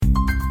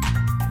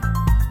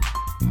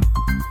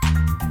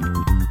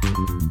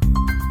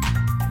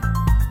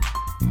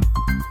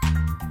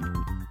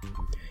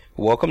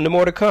Welcome to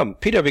More to Come,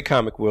 PW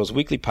Comic World's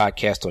weekly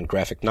podcast on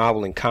graphic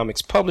novel and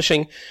comics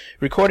publishing,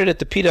 recorded at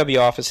the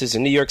PW offices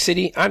in New York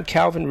City. I'm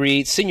Calvin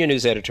Reed, senior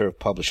news editor of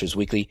Publishers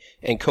Weekly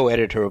and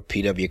co-editor of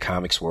PW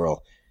Comics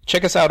World.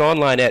 Check us out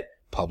online at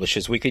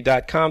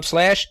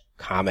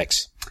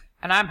publishersweekly.com/comics.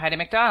 And I'm Heidi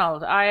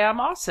McDonald. I am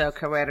also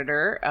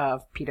co-editor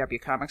of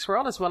PW Comics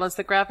World, as well as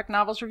the graphic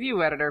novels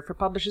review editor for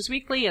Publishers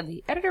Weekly and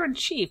the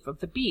editor-in-chief of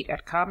The Beat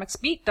at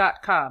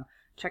comicsbeat.com.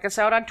 Check us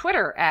out on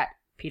Twitter at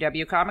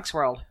PW Comics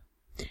World.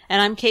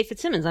 And I'm Kate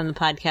Fitzsimmons. I'm the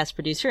podcast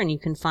producer, and you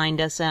can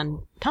find us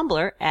on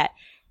Tumblr at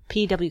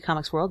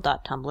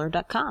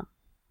pwcomicsworld.tumblr.com.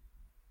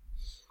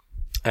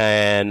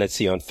 And let's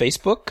see, on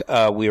Facebook,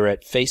 we're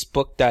at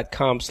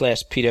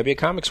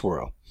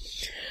facebook.com/pwcomicsworld.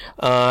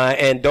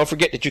 And don't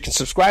forget that you can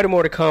subscribe to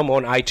More to Come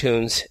on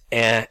iTunes.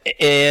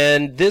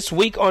 And this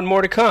week on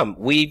More to Come,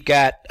 we've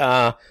got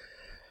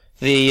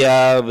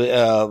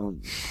the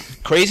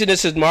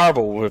Craziness at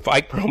Marvel with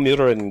Ike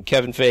Perlmutter and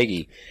Kevin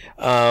Feige.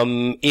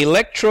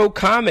 Electro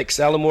Comics,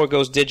 Alan Moore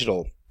Goes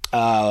Digital.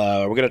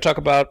 We're going to talk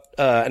about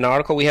an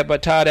article we have by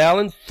Todd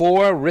Allen,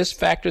 4 risk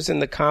factors in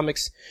the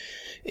comics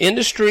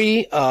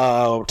industry.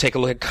 We'll take a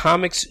look at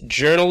comics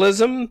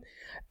journalism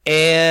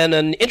and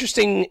an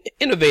interesting,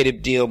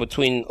 innovative deal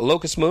between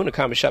Locust Moon, a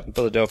comic shop in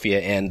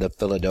Philadelphia, and the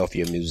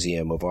Philadelphia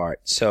Museum of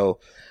Art. So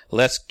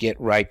let's get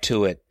right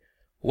to it.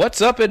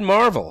 What's up at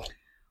Marvel?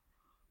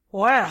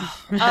 Well,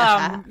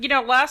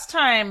 last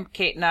time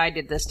Kate and I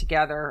did this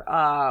together,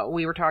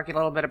 we were talking a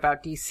little bit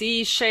about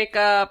DC's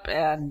shakeup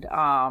and,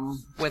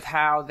 with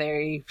how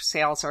their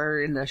sales are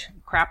in the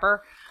crapper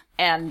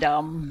and,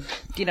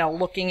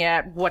 looking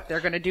at what they're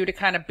going to do to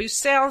kind of boost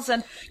sales.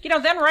 And,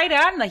 then right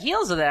on the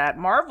heels of that,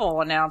 Marvel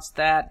announced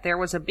that there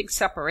was a big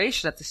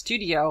separation at the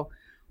studio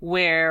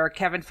where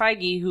Kevin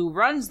Feige, who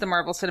runs the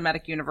Marvel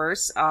Cinematic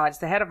Universe, is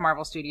the head of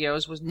Marvel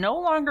Studios, was no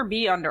longer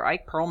be under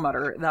Ike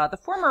Perlmutter, the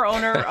former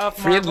owner of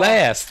Marvel. Free at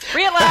last.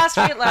 Free at last,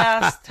 free at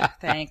last.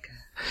 Thank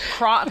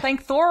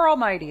Thor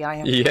Almighty, I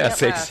am.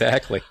 Yes,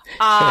 exactly.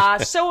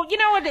 So,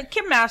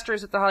 Kim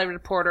Masters at the Hollywood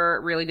Reporter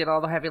really did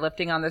all the heavy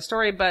lifting on this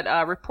story, but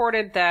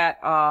reported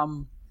that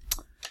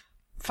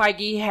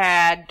Feige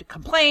had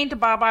complained to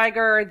Bob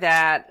Iger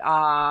that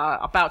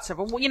about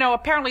several,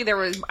 apparently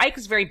Ike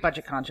is very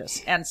budget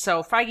conscious, and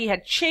so Feige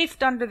had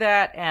chafed under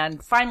that,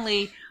 and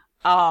finally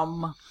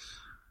Bob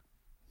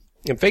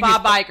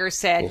Iger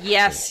said,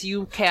 yes,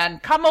 you can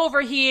come over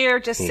here,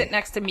 just sit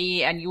next to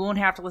me, and you won't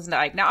have to listen to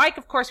Ike. Now, Ike,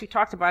 of course, we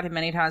talked about him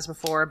many times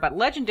before, but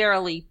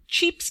legendarily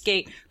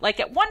cheapskate.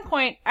 Like, at one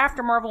point,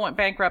 after Marvel went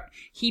bankrupt,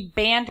 he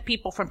banned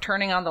people from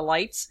turning on the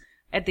lights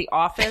at the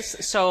office.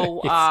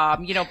 So,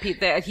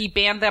 he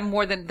banned them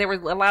more than they were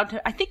allowed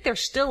to. I think they're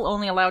still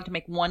only allowed to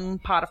make 1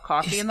 pot of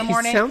coffee in the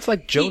morning. He sounds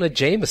like Jonah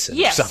Jameson.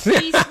 Yes. Or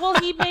something.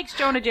 He makes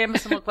Jonah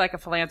Jameson look like a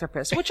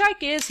philanthropist, which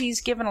Ike is. He's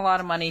given a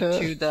lot of money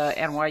to the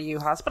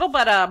NYU hospital,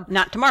 but,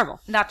 not to Marvel.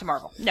 Not to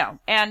Marvel. No.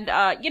 And,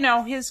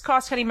 his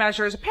cost-cutting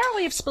measures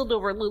apparently have spilled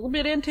over a little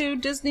bit into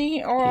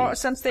Disney or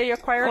since they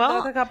acquired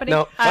the company.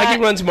 No,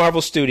 Feige runs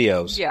Marvel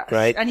Studios. Yes.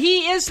 Right? And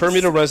he is.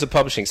 Perlmutter runs the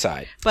publishing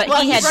side. But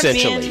he had runs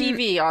been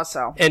TV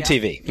also. And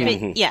TV.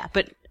 Mm-hmm. Yeah,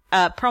 but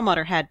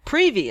Perlmutter had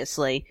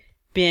previously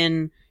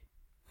been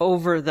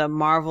over the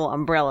Marvel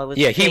umbrella with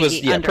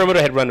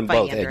Perlmutter had run them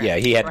both.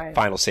 He had Right.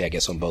 final say, I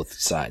guess, on both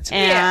sides.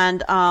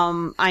 And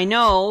I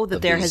know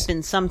that there has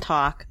been some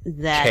talk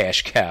that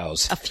cash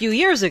cows. A few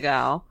years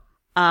ago,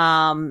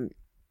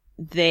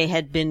 they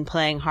had been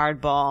playing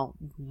hardball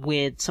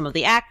with some of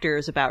the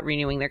actors about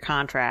renewing their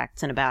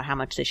contracts and about how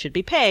much they should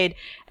be paid,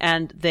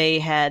 and they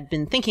had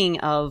been thinking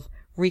of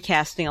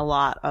recasting a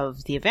lot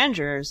of the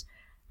Avengers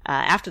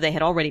after they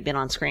had already been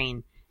on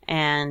screen,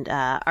 and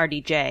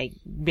RDJ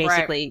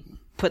basically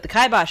put the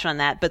kibosh on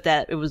that, but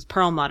that it was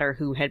Perlmutter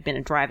who had been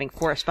a driving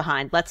force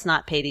behind, let's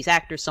not pay these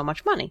actors so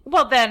much money.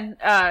 Well, then,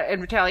 in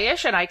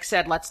retaliation, Ike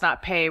said, let's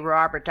not pay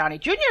Robert Downey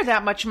Jr.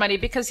 that much money,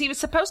 because he was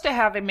supposed to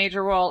have a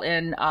major role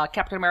in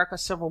Captain America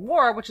Civil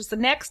War, which is the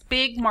next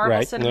big Marvel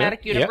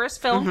Cinematic Universe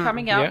film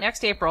coming out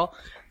next April.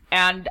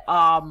 And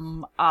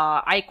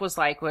Ike was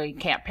like, well, you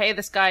can't pay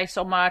this guy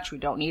so much. We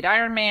don't need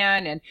Iron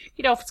Man. And,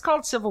 if it's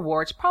called Civil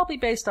War, it's probably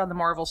based on the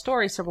Marvel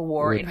story Civil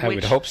War, in I which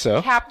would hope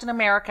so. Captain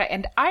America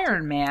and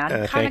Iron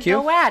Man kind of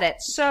go at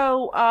it.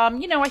 So,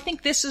 I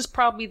think this is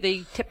probably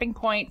the tipping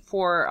point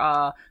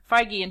for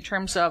Feige in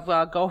terms of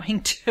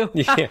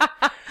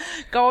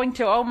going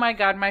to, oh my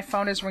God, my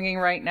phone is ringing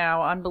right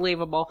now.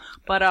 Unbelievable.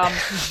 But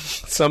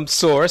some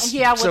source.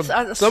 Yeah,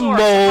 with some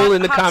mole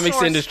in the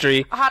comics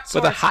industry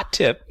with a hot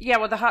tip. Yeah,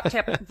 with a hot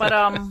tip. But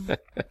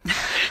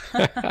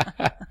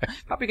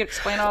probably could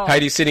explain all.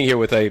 Heidi's sitting here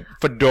with a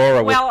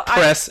fedora with a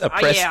press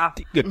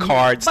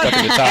card stuck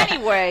in the top.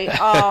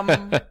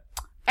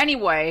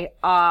 Anyway,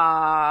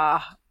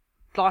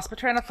 lost my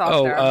train of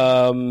thought there.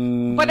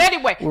 But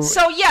anyway,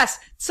 so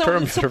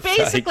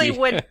basically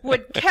when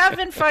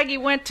Kevin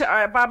Feige went to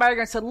Bob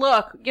Iger and said,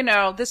 look,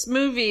 this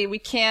movie, we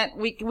can't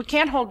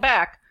hold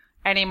back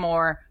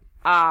anymore.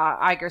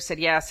 Iger said,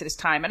 yes, it is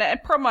time.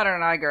 And Perlmutter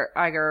and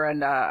Iger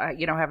and,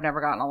 have never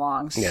gotten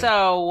along. Yeah.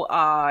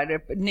 So,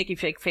 Nikki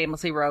Fake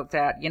famously wrote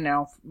that,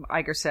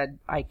 Iger said,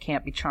 I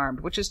can't be charmed,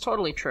 which is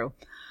totally true.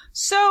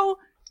 So,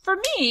 for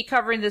me,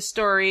 covering this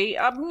story,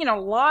 a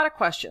lot of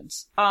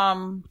questions.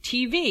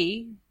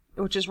 TV,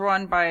 which is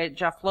run by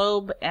Jeff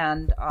Loeb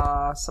and,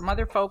 some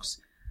other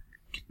folks,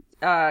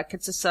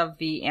 consists of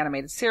the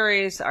animated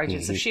series,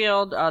 Agents of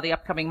S.H.I.E.L.D., the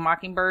upcoming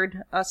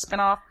Mockingbird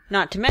spinoff.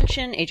 Not to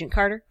mention Agent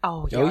Carter.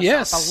 Oh,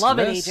 yes.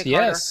 Beloved Agent Carter.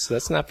 Yes,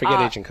 let's not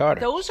forget Agent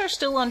Carter. Those are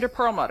still under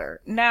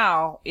Perlmutter.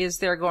 Now, is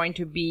there going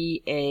to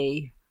be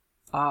a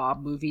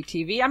movie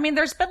TV? I mean,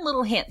 there's been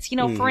little hints.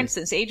 For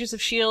instance, Agents of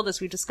S.H.I.E.L.D., as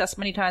we've discussed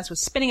many times,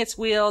 was spinning its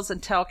wheels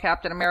until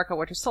Captain America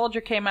Winter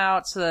Soldier came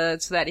out so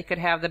that you could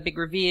have the big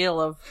reveal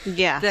of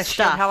the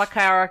S.H.I.E.L.D.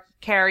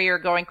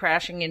 helicarrier going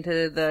crashing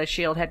into the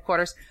S.H.I.E.L.D.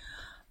 headquarters.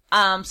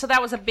 So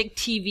that was a big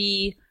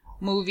TV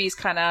movies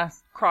kind of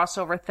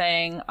crossover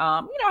thing.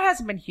 It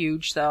hasn't been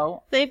huge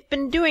though. They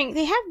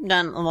have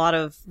done a lot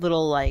of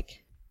little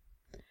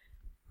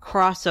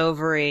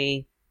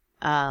crossovery,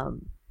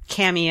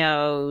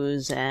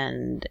 cameos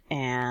and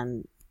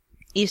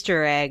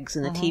Easter eggs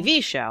in the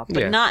TV show,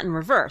 but not in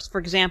reverse. For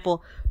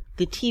example,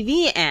 the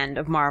TV end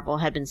of Marvel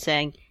had been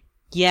saying,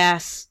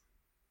 yes,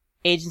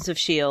 Agents of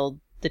S.H.I.E.L.D.,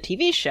 the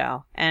TV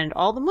show, and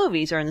all the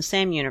movies are in the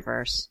same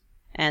universe.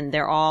 And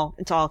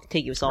it's all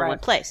contiguous, all in one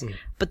place.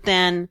 But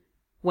then,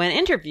 when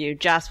interviewed,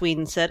 Joss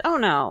Whedon said, oh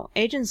no,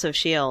 Agents of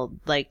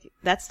S.H.I.E.L.D.,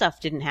 that stuff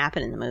didn't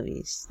happen in the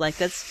movies. None of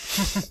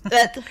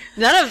this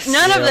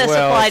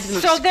applied to the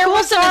movies. So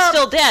Coulson is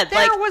still dead.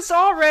 There was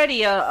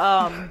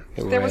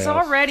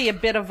already a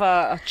bit of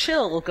a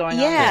chill going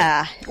on.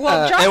 Yeah.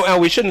 Well,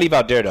 and we shouldn't leave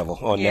out Daredevil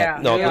on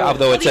that. No,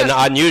 although it's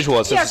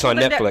unusual since it's on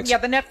Netflix.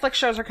 The Netflix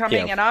shows are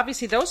coming, and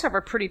obviously those have a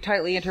pretty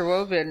tightly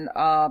interwoven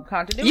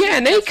continuity. Yeah,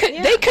 and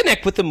they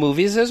connect with the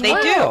movies as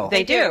well.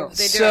 They do.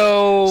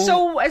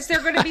 So is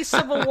there going to be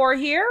Civil War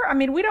here? I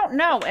mean, we don't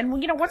know. And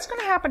what's going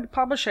to happen to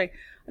publishing?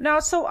 Now,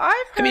 so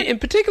I've heard... in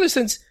particular,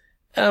 since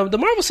the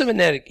Marvel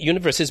Cinematic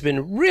Universe has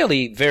been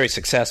really very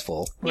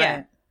successful.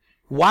 Yeah.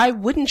 Why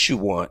wouldn't you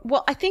want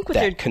I think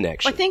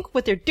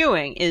what they're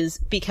doing is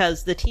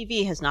because the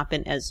TV has not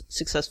been as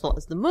successful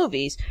as the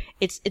movies.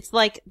 It's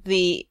like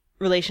the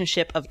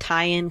relationship of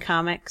tie-in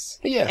comics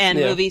and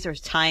movies, or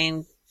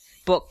tie-in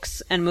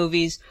books and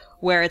movies,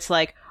 where it's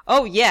like,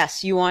 oh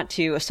yes, you want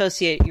to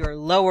associate your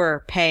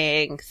lower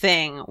paying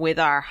thing with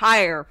our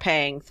higher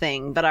paying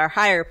thing, but our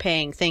higher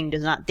paying thing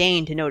does not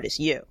deign to notice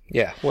you.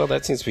 Yeah, well,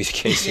 that seems to be the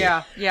case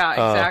here. Yeah,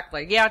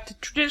 exactly.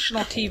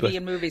 Traditional TV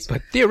and movies.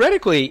 But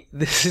theoretically,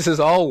 this is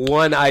all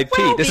one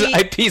IP. This is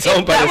IP's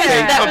owned by the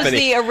same company. That was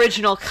the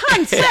original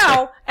concept.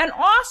 And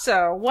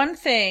also, one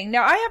thing,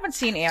 now I haven't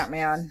seen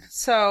Ant-Man,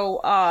 so,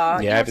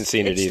 I haven't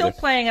seen it either. It's still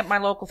playing at my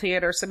local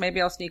theater, so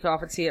maybe I'll sneak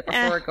off and see it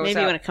before it goes out.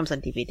 Maybe when it comes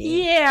on DVD.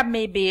 Yeah,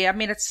 maybe. I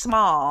mean, it's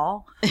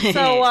small.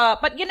 So,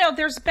 but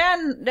there's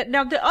been,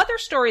 now the other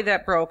story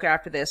that broke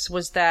after this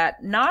was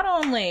that not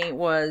only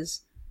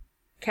was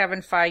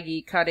Kevin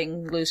Feige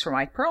cutting loose from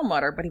Mike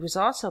Perlmutter, but he was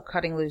also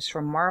cutting loose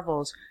from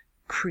Marvel's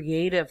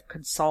creative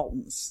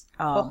consultants.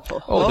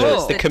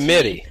 The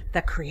committee.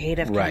 The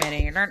creative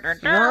committee.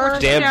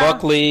 Dan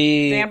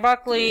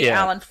Buckley,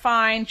 Alan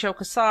Fine, Joe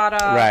Quesada,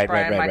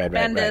 Brian Mike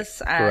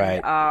Bendis,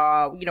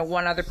 and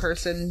one other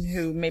person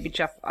who maybe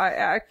Jeff,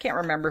 I can't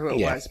remember who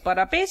it was,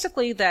 but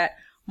basically that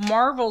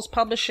Marvel's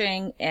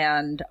publishing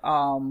and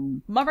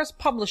Marvel's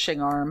publishing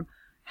arm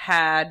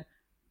had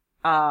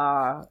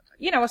a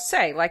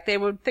say, like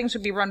things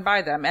would be run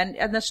by them,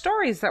 and the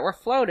stories that were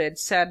floated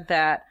said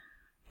that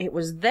it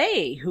was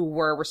they who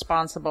were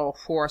responsible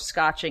for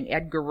scotching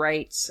Edgar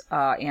Wright's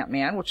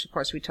Ant-Man, which of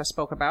course we just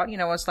spoke about.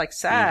 It's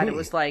sad. It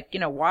was like,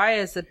 why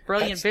is the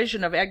brilliant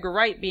vision of Edgar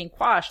Wright being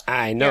quashed?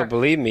 I know,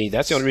 believe me,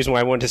 that's the only reason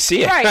why I wanted to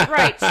see it.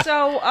 Right.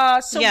 So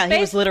yeah,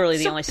 he was literally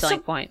the only selling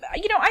point.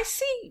 I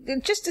see,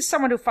 just as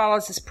someone who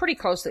follows this pretty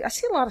closely, I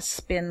see a lot of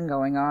spin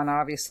going on,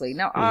 obviously.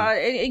 Now,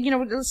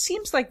 it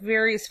seems like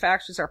various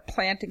factions are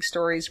planting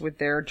stories with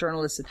their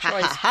journalists of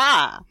choice.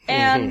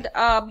 And,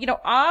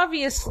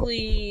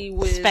 obviously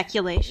with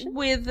speculation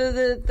with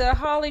the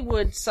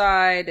Hollywood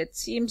side, it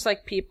seems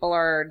like people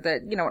are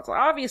it's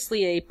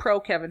obviously a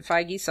pro Kevin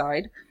Feige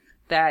side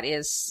that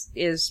is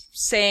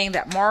saying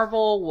that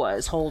Marvel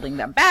was holding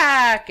them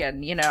back,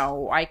 and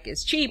Ike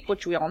is cheap,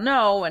 which we all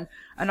know, and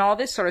all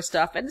this sort of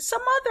stuff. And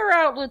some other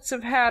outlets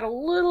have had a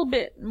little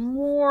bit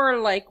more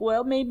like,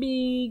 well,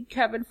 maybe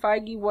Kevin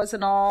Feige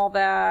wasn't all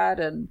that,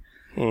 and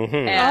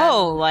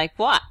like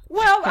what?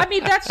 Well, I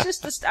mean, that's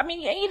just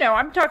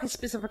I'm talking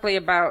specifically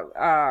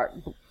about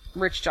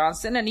Rich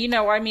Johnston, and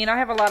I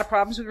have a lot of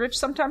problems with Rich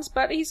sometimes,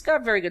 but he's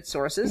got very good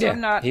sources. Yeah, I'm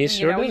not, he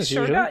sure does.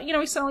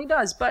 He certainly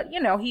does. But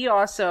he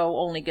also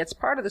only gets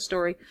part of the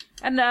story,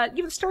 and the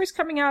stories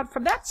coming out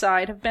from that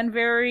side have been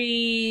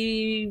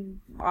very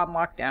on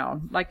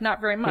lockdown, like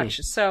not very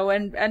much. So,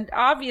 and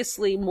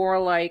obviously more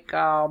like,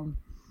 I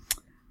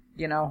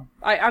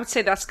would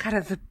say that's kind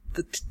of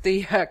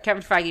the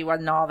Kevin Feige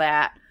wasn't all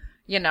that.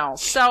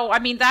 So, I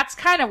mean, that's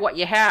kind of what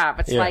you have.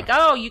 It's like,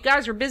 oh, you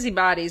guys are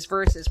busybodies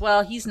versus,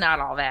 well, he's not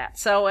all that.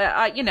 So,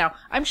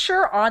 I'm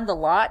sure on the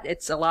lot,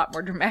 it's a lot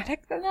more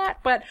dramatic than that,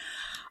 but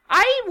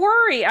I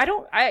worry.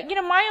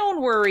 My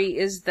own worry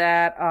is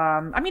that,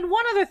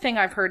 one other thing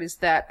I've heard is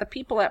that the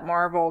people at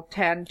Marvel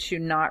tend to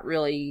not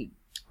really,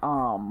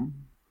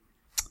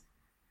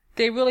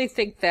 they really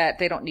think that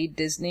they don't need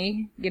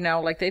Disney,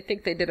 like they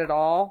think they did it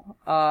all,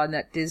 and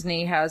that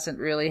Disney hasn't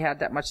really had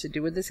that much to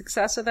do with the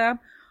success of them.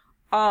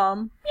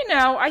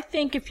 I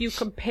think if you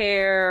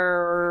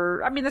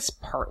compare, that's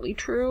partly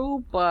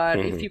true, but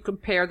if you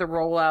compare the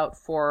rollout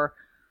for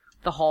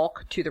the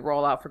Hulk to the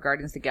rollout for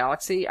Guardians of the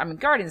Galaxy,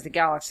 Guardians of the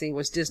Galaxy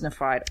was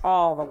Disneyfied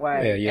all the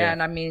way.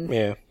 And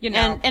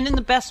and in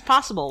the best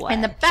possible way.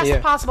 In the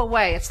best possible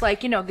way. It's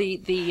like,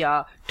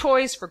 the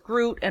toys for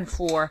Groot and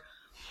for,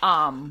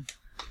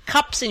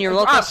 cups in your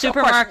local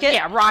supermarket.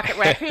 Yeah, Rocket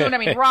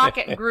Raccoon.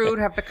 Rocket and Groot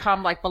have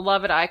become like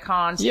beloved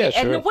icons. Yeah,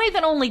 and sure. the way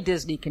that only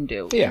Disney can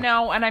do. And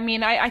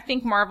I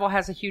think Marvel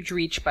has a huge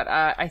reach, but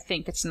I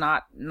think it's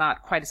not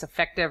quite as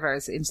effective or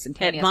as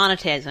instantaneous. At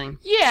monetizing.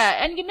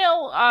 Yeah, and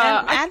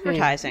and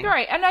advertising.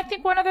 Right. And I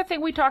think one other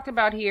thing we talked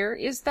about here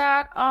is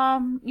that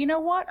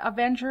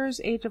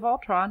Avengers Age of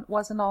Ultron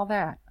wasn't all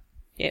that.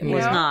 It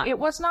was not. It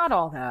was not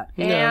all that.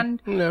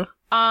 No.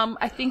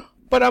 I think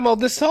But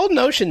this whole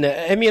notion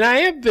that, I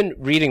have been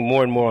reading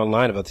more and more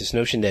online about this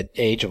notion that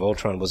Age of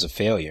Ultron was a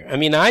failure.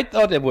 I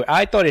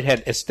thought it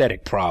had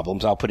aesthetic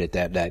problems. I'll put it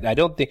that way. I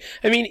don't think,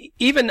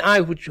 even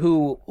I,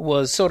 who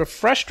was sort of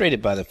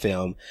frustrated by the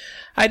film,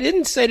 I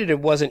didn't say that it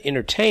wasn't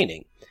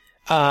entertaining.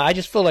 I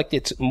just feel like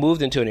it's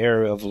moved into an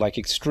area of like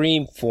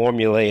extreme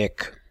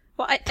formulaic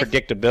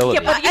predictability.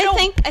 Yeah, but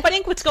I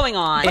think what's going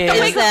on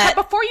is that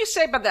before you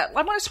say about that,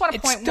 I just want to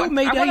point. It still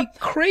made a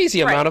crazy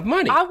amount of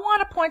money. I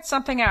want to point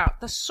something out.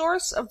 The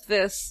source of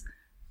this,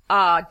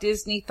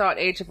 Disney thought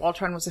Age of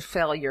Ultron was a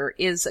failure,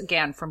 is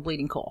again from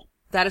Bleeding Cool.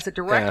 That is a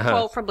direct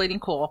quote from Bleeding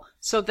Cool.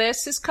 So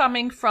this is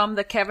coming from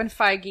the Kevin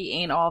Feige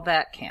ain't all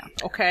that camp.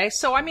 Okay,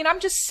 so I'm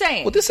just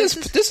saying. Well, this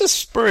has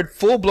spurred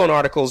full-blown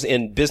articles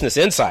in Business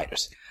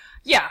Insiders.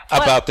 Yeah,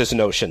 about this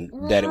notion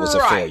that it was a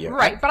failure,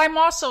 right? But I'm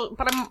also,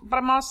 I'm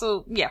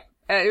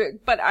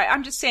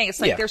just saying it's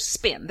like there's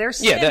spin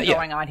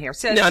going on here.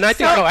 So, and I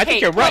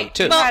think you're right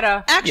too.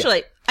 Well,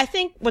 actually, I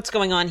think what's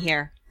going on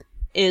here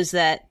is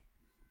that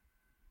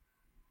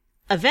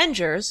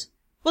Avengers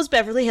was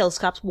Beverly Hills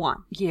Cop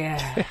 1.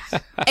 Yeah.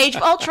 Age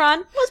of Ultron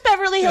was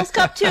Beverly Hills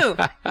Cop 2.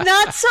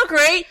 Not so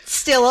great,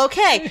 still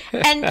okay.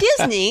 And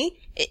Disney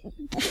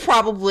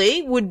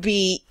probably would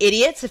be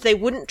idiots if they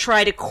wouldn't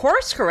try to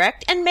course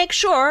correct and make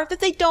sure that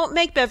they don't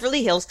make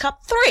Beverly Hills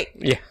Cop 3.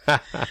 Yeah.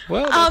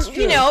 Well, that's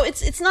true.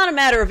 It's not a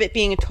matter of it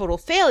being a total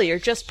failure,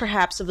 just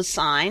perhaps of a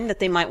sign that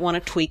they might want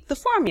to tweak the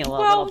formula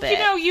a little bit.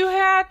 You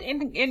had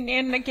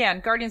in again,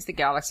 Guardians of the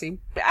Galaxy,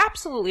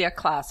 absolutely a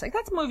classic.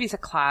 That movie's a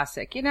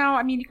classic. You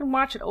can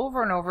watch it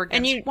over and over again.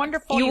 And it's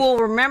wonderful. You will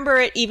remember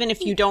it even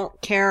if you don't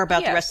care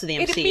about the rest of the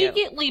MCU. It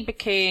immediately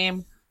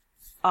became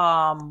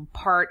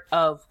part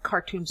of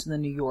cartoons in the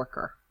New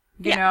Yorker.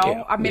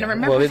 I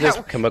remember. Well, it has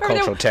become a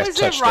cultural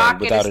touchstone,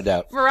 without a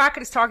doubt.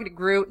 Rocket is talking to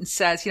Groot and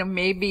says,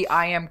 maybe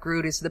I am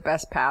Groot is the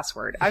best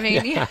password.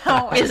 Isn't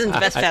the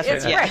best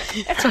password?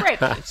 It's great.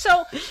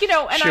 So,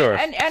 and sure.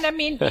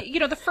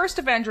 The first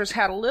Avengers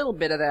had a little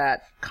bit of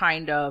that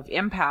kind of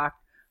impact,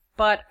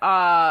 but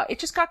it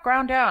just got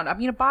ground down.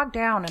 Bogged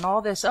down and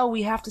all this. Oh,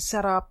 we have to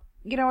set up.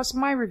 It's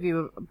my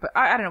review, but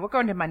I don't know. We're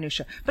going to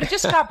minutia, but it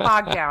just got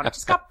bogged down. It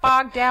just got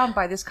bogged down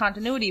by this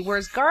continuity,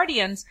 whereas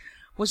Guardians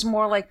was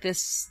more like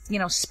this,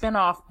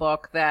 spin-off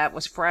book that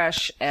was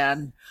fresh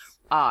and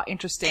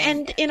interesting.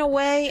 And in a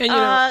way,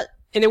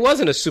 and it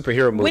wasn't a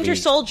superhero movie. Winter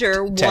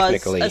Soldier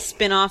was a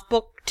spin-off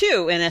book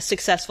too, in a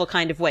successful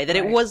kind of way. That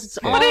it was its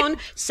own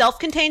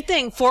self-contained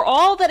thing for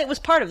all that it was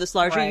part of this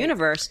larger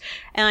universe.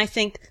 And I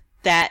think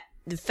that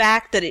the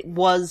fact that it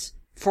was,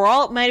 for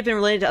all it might have been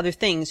related to other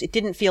things, it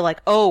didn't feel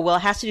like, oh, well, it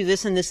has to do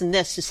this and this and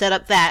this to set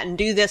up that, and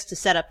do this to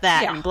set up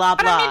that, and blah,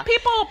 blah. And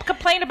people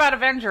complain about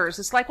Avengers.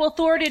 It's like, well,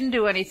 Thor didn't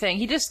do anything.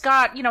 He just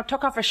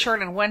took off his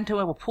shirt and went to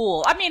a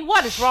pool.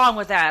 What is wrong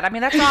with that?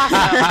 That's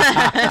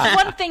awesome.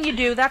 It's one thing you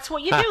do. That's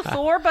what you do,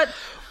 Thor. But,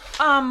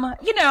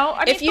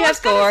 if you have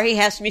Thor, he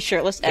has to be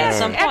shirtless at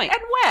some point.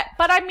 And wet.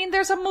 But,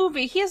 there's a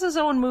movie. He has his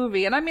own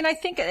movie. And, I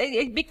think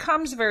it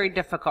becomes very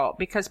difficult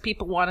because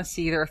people want to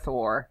see their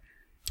Thor.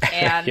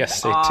 And,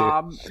 yes, they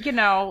do.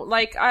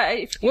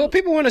 Well,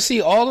 people want to see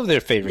all of their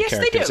favorite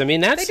characters.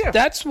 They do.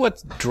 That's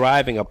what's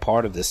driving a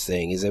part of this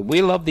thing, is that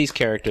we love these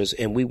characters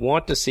and we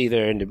want to see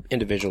their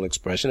individual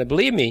expression. And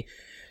believe me,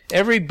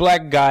 every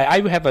black guy,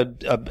 I have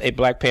a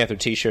Black Panther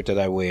t-shirt that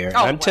I wear.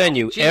 I'm telling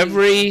you,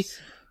 every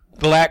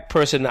black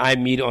person I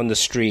meet on the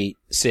street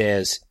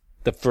says,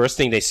 the first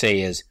thing they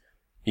say is,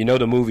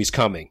 the movie's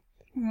coming.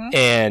 Mm-hmm.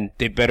 And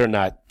they better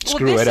not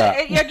screw it up.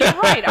 Yeah,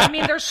 you're right.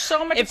 There's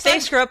so much. If they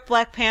screw up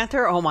Black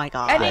Panther, oh my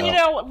god! And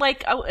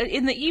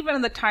even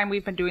in the time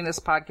we've been doing this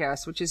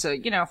podcast, which is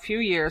a few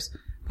years,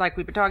 like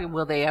we've been talking,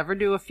 will they ever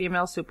do a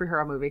female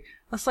superhero movie?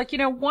 It's like,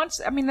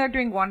 they're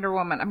doing Wonder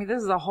Woman. I mean,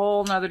 this is a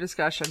whole nother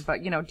discussion,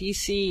 but,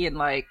 DC and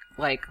like,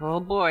 oh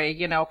boy,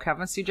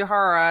 Kevin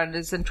Tsujihara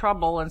is in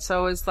trouble, and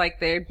so is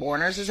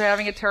Warner's is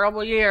having a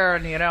terrible year,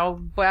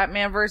 and,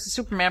 Batman versus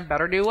Superman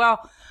better do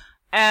well.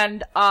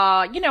 And,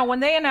 when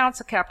they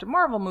announce a Captain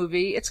Marvel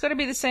movie, it's going to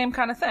be the same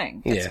kind of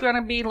thing. It's going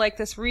to be like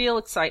this real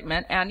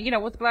excitement. And,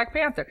 with Black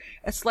Panther,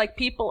 it's like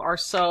people are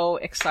so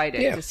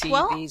excited to see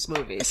these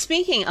movies.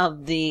 Speaking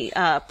of the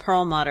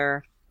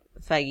Perlmutter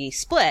Feige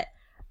split,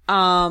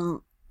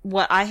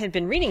 what I had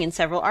been reading in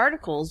several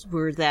articles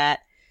were that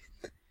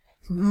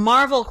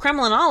Marvel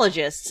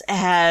Kremlinologists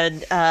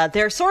had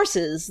their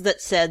sources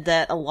that said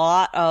that a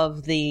lot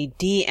of the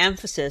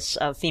de-emphasis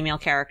of female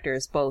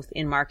characters, both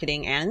in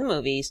marketing and in the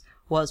movies,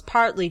 was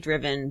partly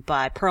driven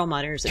by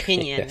Perlmutter's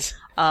opinion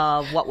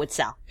of what would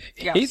sell.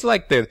 Yeah. He's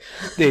like the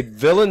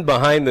villain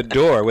behind the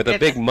door with a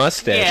big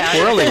mustache,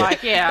 twirling.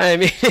 I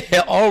mean,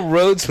 all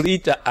roads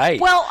lead to Ike.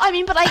 Well, I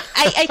mean, but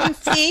I can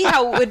see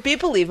how it would be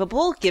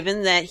believable,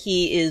 given that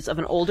he is of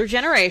an older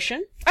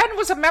generation. And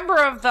was a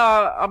member of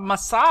the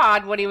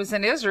Mossad when he was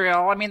in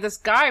Israel. I mean, this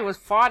guy was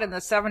fought in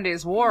the 7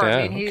 Days War.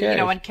 I mean, he,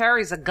 and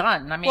carries a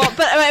gun. I mean, well,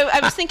 but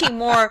I was thinking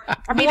more.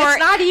 I mean, it's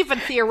not even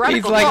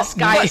theoretical. This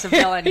guy is a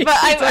villain. But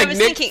I was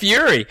Nick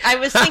Fury. I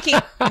was thinking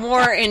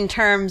more in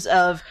terms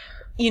of,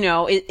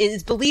 it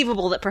is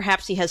believable that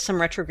perhaps he has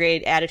some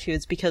retrograde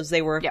attitudes because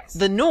they were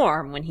the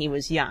norm when he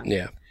was young.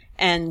 Yeah.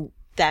 And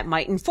that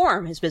might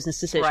inform his business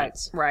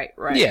decisions. Right.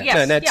 Yeah, yes,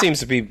 and that seems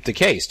to be the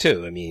case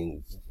too. I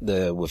mean,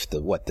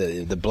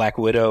 the Black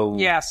Widow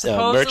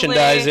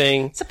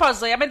merchandising.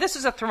 Supposedly, I mean, this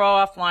is a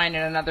throw-off line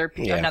in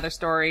another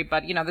story,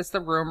 but there's the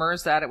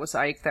rumors that it was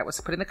Ike that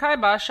was putting the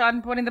kibosh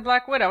on putting the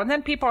Black Widow, and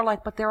then people are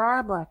like, but there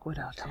are Black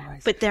Widow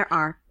toys. But there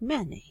aren't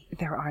many.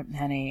 There aren't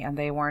many, and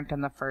they weren't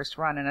in the first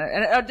run. And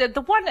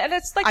the one, and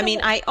it's like,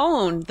 I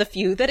own the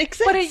few that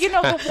exist. But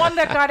the one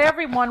that got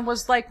everyone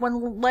was like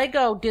when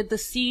Lego did the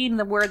scene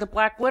where the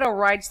Black Widow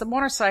rides the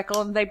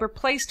motorcycle, and they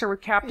replaced her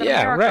with Captain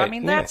America. Right. I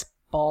mean, that's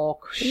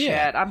bulk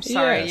shit. I'm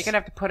sorry. You're going to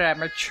have to put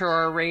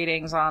mature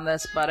ratings on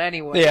this, but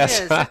anyway, it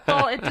is.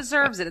 It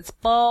deserves it. It's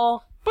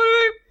bull.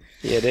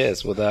 It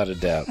is, without a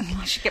doubt.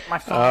 I should get my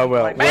phone.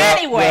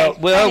 Anyway,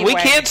 we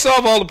can't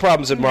solve all the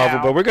problems at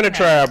Marvel, but we're going to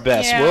try our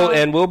best.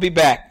 Yeah. We'll be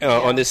back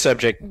on this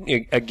subject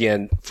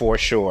again for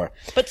sure.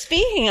 But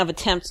speaking of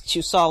attempts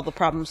to solve the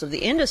problems of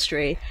the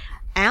industry,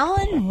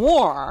 Alan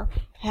Moore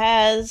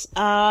has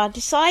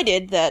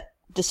decided that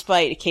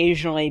despite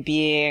occasionally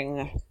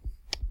being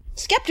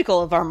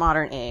skeptical of our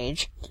modern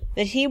age,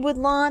 that he would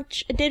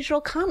launch a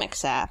digital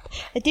comics app.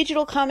 A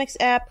digital comics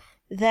app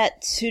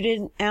that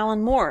suited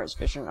Alan Moore's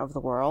vision of the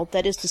world.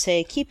 That is to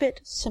say, keep it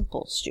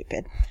simple,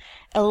 stupid.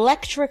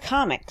 Elektra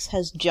Comics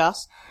has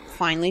just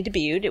finally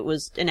debuted. It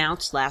was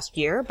announced last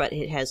year, but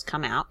it has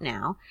come out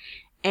now.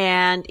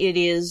 And it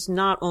is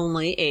not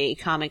only a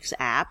comics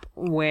app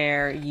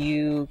where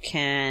you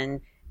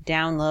can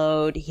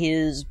download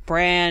his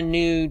brand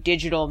new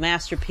digital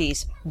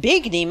masterpiece,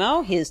 Big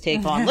Nemo, his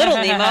take on Little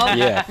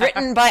Nemo,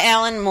 written by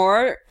Alan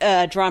Moore,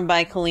 drawn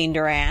by Colleen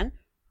Doran.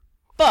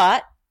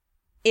 But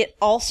it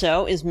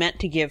also is meant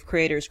to give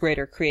creators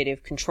greater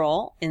creative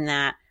control in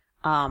that,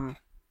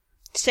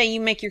 say you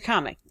make your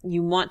comic,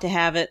 you want to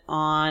have it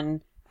on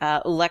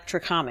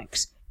Elektra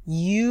Comics.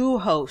 You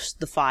host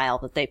the file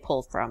that they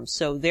pull from,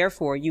 so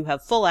therefore you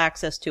have full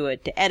access to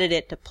it, to edit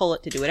it, to pull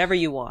it, to do whatever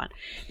you want,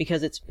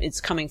 because it's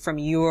coming from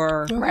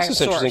your this is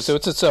source. Interesting. So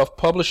it's a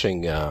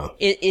self-publishing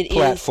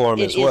platform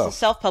as well. It is a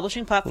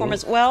self-publishing platform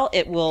as well.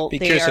 It will be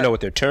curious to know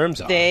what their terms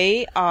are.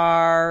 They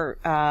are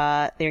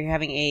they're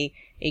having a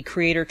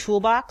creator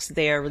toolbox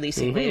they are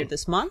releasing later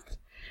this month,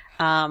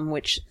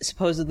 which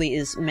supposedly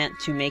is meant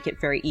to make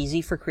it very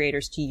easy for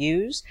creators to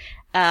use.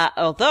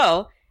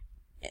 Although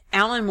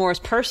Alan Moore's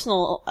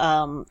personal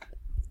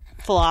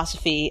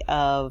philosophy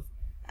of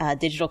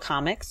digital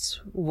comics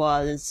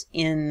was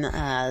in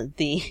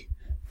the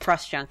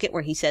press junket,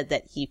 where he said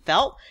that he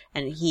felt,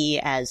 and he,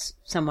 as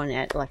someone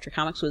at Elektra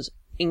Comics, was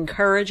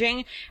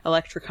encouraging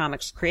Elektra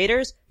Comics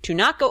creators to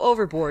not go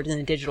overboard in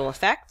the digital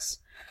effects,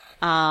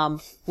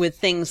 with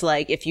things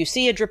like, if you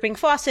see a dripping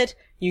faucet,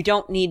 you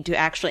don't need to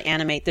actually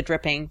animate the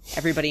dripping.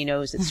 Everybody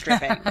knows it's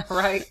dripping.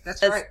 Right.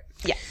 That's right.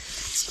 Yeah.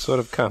 Sort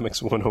of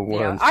Comics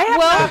 101.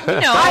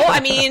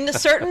 Yeah.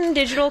 Certain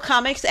digital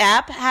comics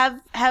app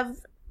have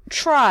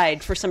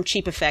tried for some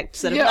cheap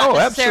effects that have not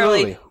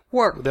necessarily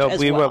worked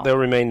They'll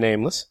remain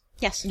nameless.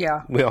 Yes.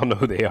 Yeah. We all know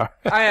who they are.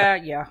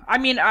 Yeah. I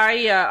mean,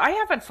 I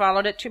haven't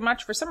followed it too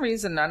much for some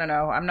reason. I don't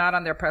know. I'm not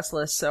on their press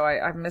list, so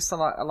I've missed a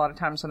lot of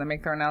times when they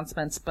make their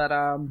announcements. But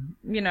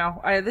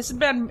this has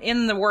been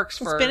in the works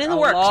for but it's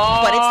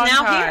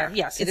now here.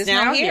 Yes, it's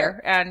now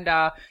here. And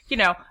I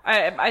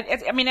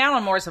mean,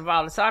 Alan Moore's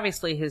involved. It's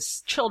obviously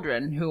his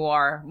children who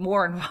are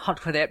more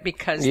involved with it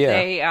because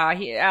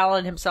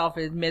Alan himself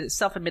is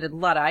self-admitted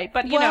Luddite.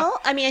 But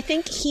I mean, I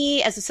think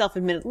he, as a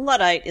self-admitted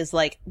Luddite, is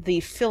like the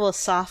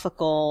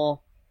philosophical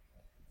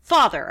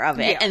father of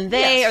it, Yeah. and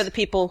they Yes. are the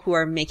people who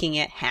are making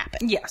it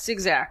happen. Yes,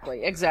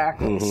 exactly.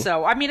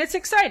 So, I mean, it's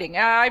exciting.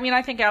 I mean,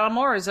 I think Alan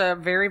Moore is a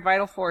very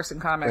vital force in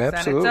comics,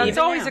 Absolutely. and it's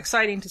always Yeah.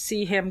 exciting to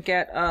see him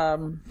get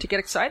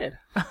excited.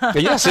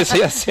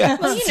 yes.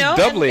 Well, you know,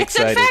 Doubly It's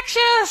exciting.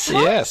 infectious.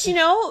 Yes. You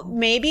know,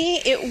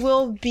 maybe it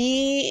will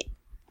be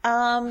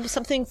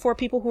something for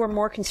people who are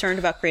more concerned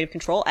about creative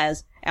control,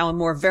 as Alan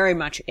Moore very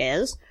much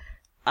is.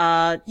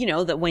 You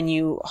know, that when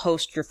you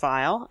host your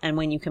file and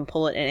when you can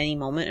pull it at any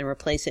moment and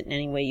replace it in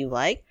any way you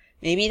like,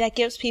 maybe that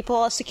gives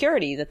people a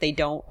security that they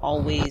don't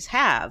always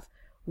have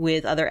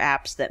with other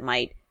apps that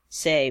might,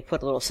 say,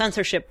 put a little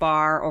censorship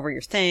bar over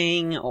your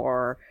thing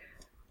or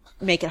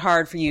make it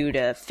hard for you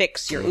to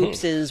fix your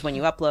oopses when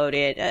you upload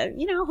it.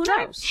 You know, who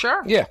knows?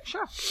 Sure. Yeah.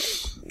 Sure.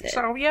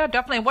 So, yeah,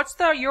 definitely. What's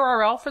the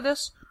URL for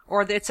this?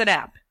 Or it's an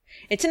app?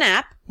 It's an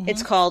app.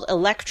 It's called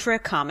Electra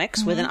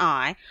Comics with an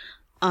I.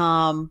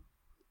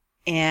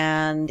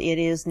 And it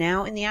is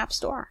now in the App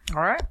Store.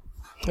 All right.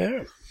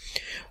 Yeah.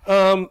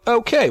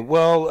 Okay,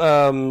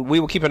 well, we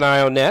will keep an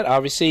eye on that.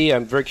 Obviously,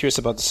 I'm very curious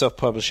about the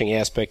self-publishing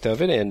aspect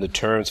of it and the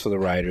terms for the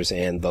writers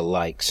and the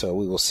like, so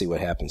we will see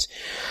what happens.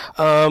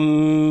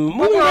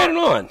 Moving right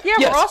on. Yeah,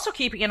 Yes. we're also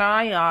keeping an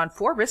eye on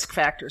 4 risk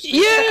factors.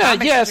 Yeah,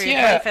 Comics yes, Street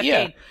yeah.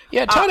 2015.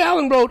 Yeah, Todd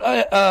Allen wrote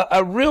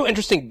a real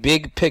interesting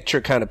big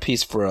picture kind of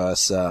piece for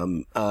us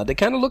that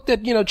kind of looked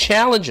at,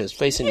 challenges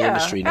facing the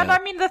industry now. And I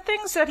mean, the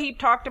things that he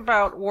talked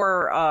about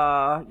were,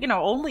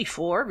 only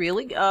 4,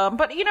 really.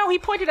 But, he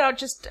pointed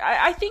out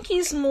I think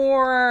he's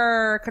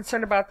more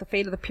concerned about the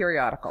fate of the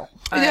periodical.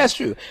 That's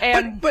true.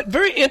 and- But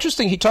very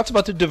interesting, he talks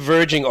about the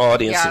diverging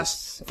audiences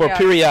Yes, for yes.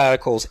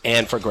 periodicals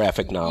and for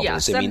graphic novels.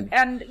 Yes,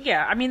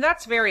 I mean,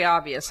 that's very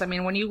obvious. I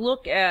mean, when you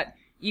look at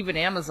even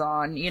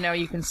Amazon,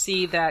 you can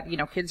see that,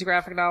 kids'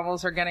 graphic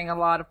novels are getting a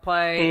lot of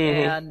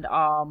play. And,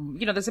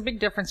 there's a big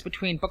difference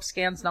between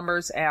BookScan's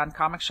numbers and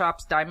Comic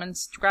Shop's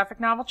Diamond's graphic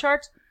novel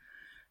charts.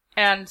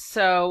 And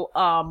so,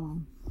 I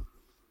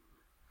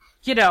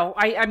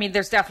mean,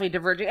 there's definitely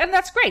diverging, and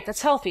that's great.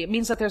 That's healthy. It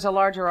means that there's a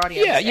larger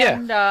audience. Yeah.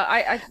 And,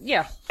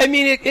 yeah. I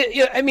mean,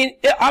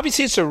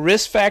 obviously it's a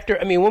risk factor.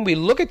 I mean, when we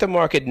look at the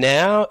market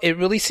now, it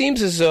really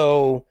seems as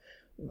though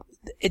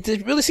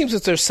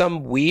there's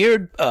some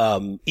weird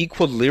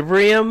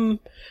equilibrium,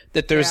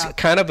 that there's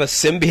kind of a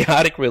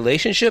symbiotic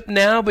relationship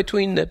now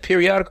between the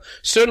periodical,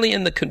 certainly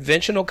in the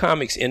conventional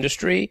comics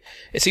industry.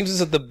 It seems as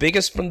though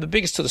from the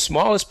biggest to the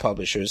smallest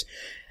publishers,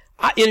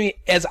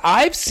 as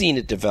I've seen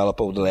it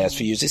develop over the last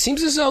few years, it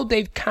seems as though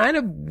they've kind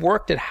of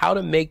worked at how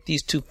to make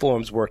these two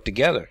forms work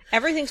together.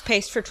 Everything's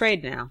paced for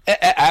trade now.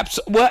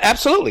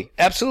 Absolutely.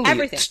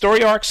 Everything.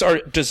 Story arcs are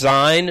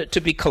designed to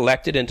be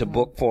collected into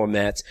book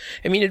formats.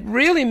 I mean, it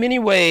really, in many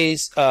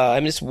ways,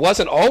 this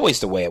wasn't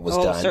always the way it was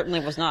done. It certainly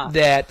was not.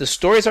 That the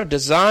stories are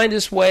designed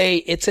this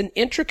way. It's an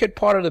intricate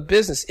part of the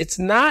business. It's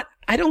not,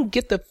 I don't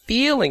get the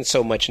feeling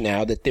so much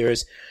now that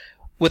there's,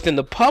 within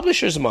the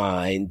publisher's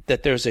mind,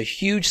 that there's a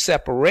huge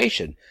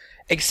separation,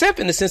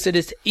 except in the sense that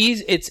it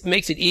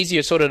makes it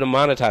easier sort of to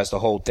monetize the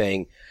whole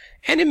thing,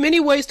 and in many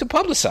ways to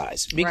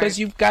publicize, because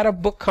you've got a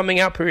book coming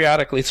out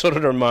periodically sort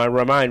of to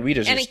remind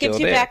readers And you're it gives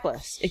still you there.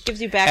 backlists. It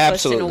gives you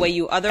backlists in a way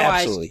you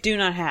otherwise Absolutely. do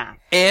not have.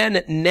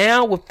 And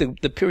now with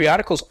the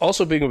periodicals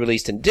also being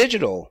released in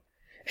digital,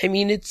 I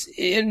mean, it's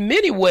in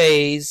many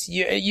ways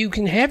you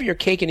can have your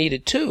cake and eat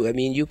it too. I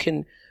mean, you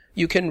can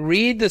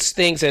read the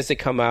things as they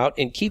come out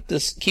and keep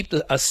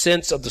a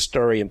sense of the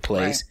story in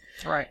place.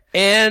 Right.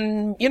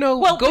 And,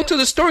 go to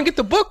the store and get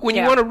the book when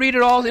you want to read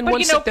it all in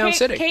one sit-down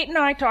sitting. Kate and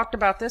I talked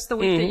about this the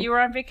week that you were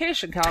on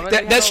vacation, Calvin.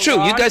 That's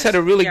true. You guys had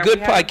a really good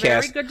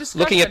podcast very good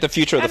looking at the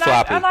future of the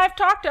floppy. And I've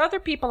talked to other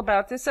people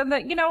about this, and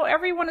that,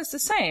 everyone is the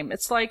same.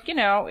 It's like,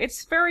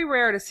 it's very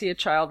rare to see a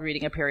child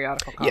reading a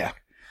periodical comic. Yeah.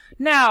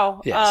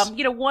 Now, Yes.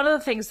 one of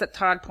the things that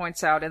Todd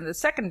points out, and the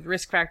second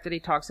risk factor that he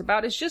talks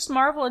about, is just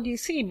Marvel and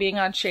DC being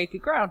on shaky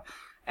ground.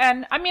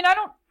 And, I mean, I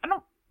don't,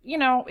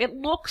 it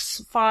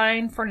looks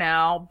fine for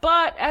now,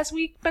 but as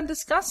we've been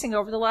discussing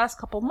over the last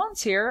couple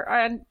months here,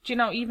 and,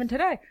 even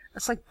today,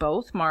 it's like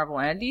both Marvel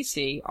and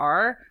DC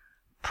are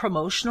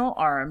promotional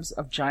arms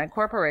of giant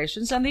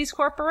corporations, and these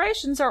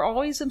corporations are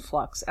always in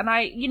flux. And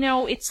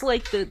it's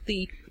like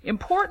the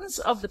importance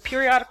of the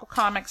periodical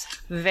comics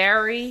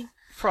vary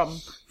from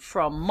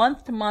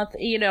month to month,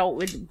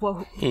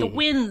 the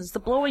winds, the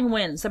blowing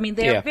winds. I mean,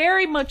 they're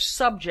very much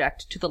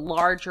subject to the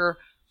larger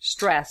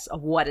stress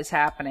of what is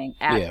happening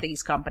at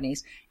these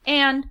companies.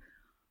 And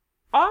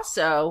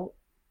also,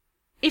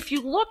 if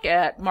you look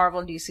at Marvel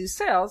and DC's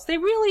sales, they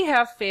really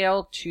have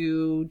failed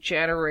to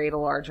generate a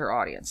larger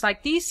audience.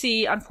 Like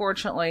DC,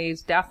 unfortunately,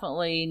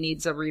 definitely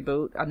needs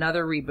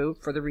another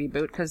reboot for the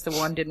reboot, because the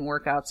one didn't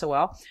work out so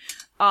well.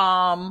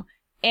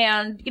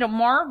 And,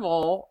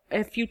 Marvel,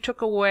 if you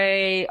took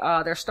away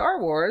their Star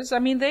Wars, I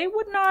mean, they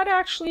would not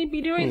actually be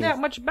doing that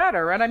much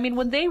better. And I mean,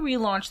 when they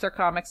relaunch their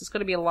comics, it's going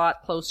to be a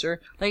lot closer.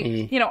 Like,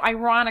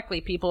 ironically,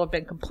 people have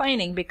been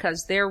complaining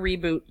because their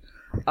reboot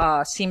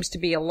seems to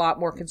be a lot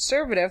more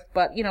conservative.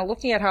 But,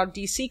 looking at how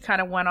DC kind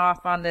of went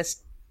off on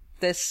this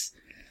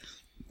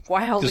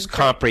wild. Just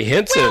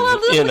comprehensive. Well, a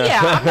little, you know?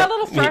 yeah, a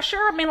little fresher.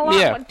 I mean, a lot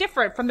Yeah.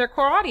 different from their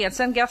core audience.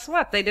 And guess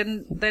what? They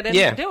didn't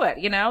Yeah. do it.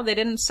 You know, they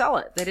didn't sell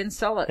it.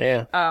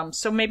 Yeah.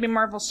 So maybe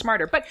Marvel's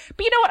smarter. But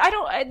you know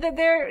what?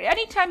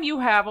 Anytime you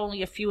have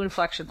only a few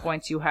inflection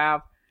points, you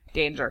have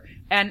danger.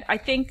 And I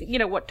think, you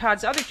know, what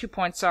Todd's other 2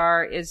 points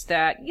are is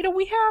that, you know,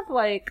 we have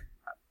like,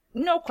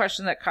 no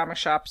question that comic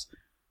shops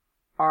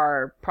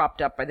are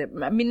propped up by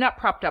not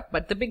propped up,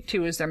 but the big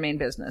two is their main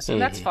business. And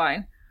that's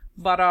fine.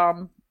 But,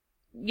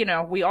 you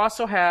know, we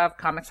also have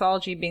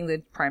Comixology being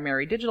the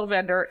primary digital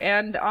vendor,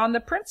 and on the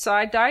print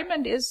side,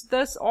 Diamond is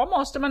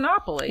almost a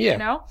monopoly, Yeah. you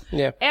know?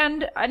 Yeah.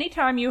 And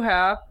anytime you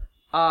have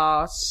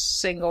a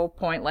single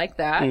point like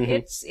that,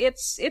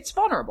 it's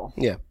vulnerable.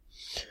 Yeah.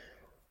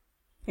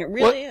 It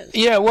really is.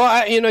 Yeah,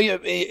 well,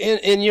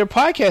 in your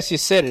podcast, you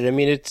said it. I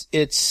mean,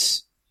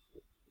 it's,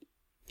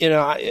 you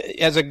know,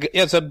 as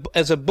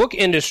a book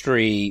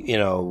industry, you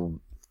know,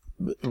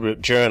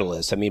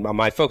 journalist. I mean,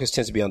 my focus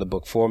tends to be on the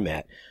book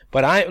format,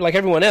 but I, like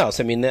everyone else,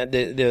 I mean,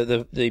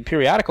 the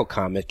periodical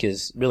comic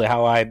is really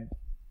how I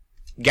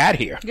got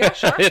here. Yeah,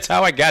 sure. It's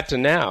how I got to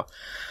now.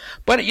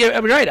 But you're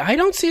right. I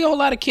don't see a whole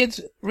lot of kids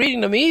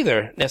reading them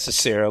either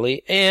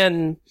necessarily.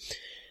 And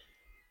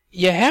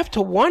you have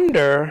to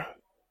wonder,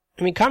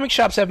 I mean, comic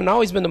shops haven't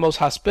always been the most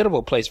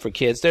hospitable place for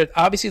kids.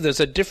 There's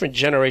a different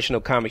generation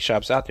of comic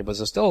shops out there, but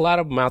there's still a lot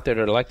of them out there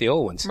that are like the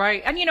old ones.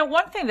 Right. And, you know,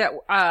 one thing that,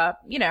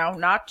 you know,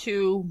 not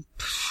to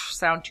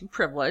sound too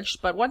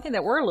privileged, but one thing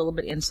that we're a little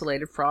bit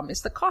insulated from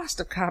is the cost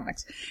of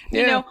comics.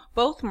 You know,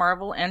 both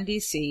Marvel and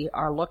DC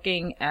are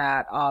looking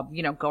at,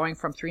 you know, going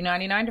from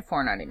 $3.99 to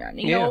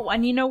 $4.99. You know,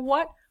 and you know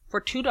what? For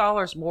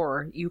 $2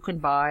 more, you can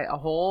buy a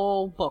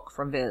whole book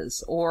from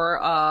Viz, or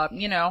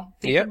you know,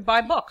 you can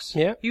buy books.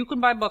 Yeah. You can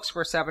buy books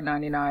for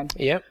 $7.99.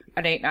 Yep.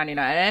 And $8.99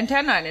 and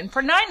 $10.99, and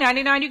for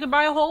 $9.99 you can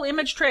buy a whole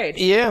Image trade.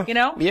 Yeah. You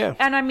know. Yeah.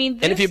 And I mean,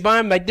 And if you buy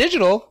them by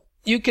digital,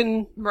 you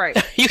can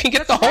you can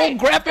get the whole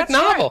graphic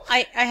novel.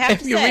 I have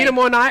if to you say, read them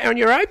on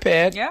your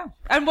iPad. Yeah.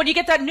 And when you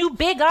get that new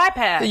big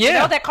iPad, you Yeah.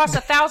 know, that costs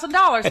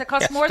 $1,000, that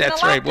costs more than a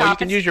That's laptop. right. Well, you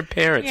can use your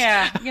parents.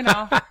 Yeah, you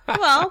know.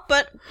 well,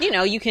 but you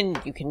know, you can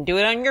do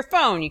it on your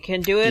phone, you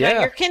can do it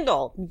on your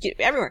Kindle,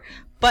 everywhere.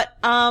 But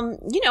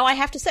you know, I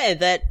have to say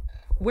that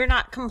we're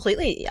not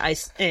completely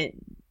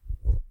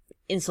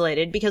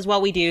insulated, because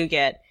while we do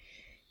get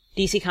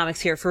DC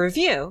Comics here for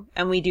review,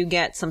 and we do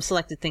get some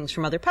selected things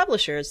from other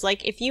publishers,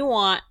 like if you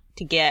want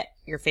to get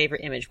your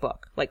favorite Image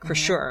book, like for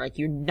sure, like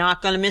you're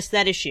not gonna miss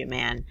that issue,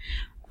 man.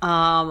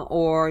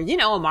 Or, you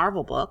know, a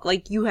Marvel book,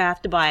 like you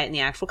have to buy it in the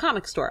actual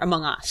comic store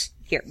among us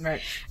here.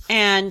 Right.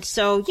 And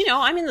so, you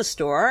know, I'm in the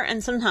store,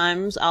 and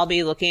sometimes I'll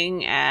be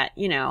looking at,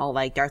 you know,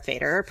 like Darth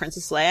Vader or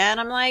Princess Leia, and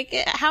I'm like,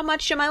 how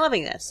much am I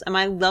loving this? Am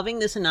I loving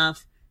this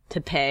enough to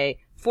pay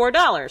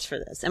 $4 for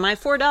this? Am I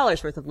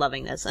 $4 worth of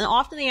loving this? And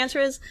often the answer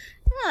is,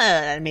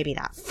 maybe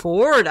not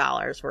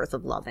 $4 worth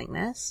of loving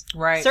this.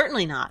 Right.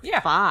 Certainly not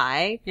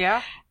 $5.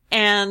 Yeah.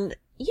 And,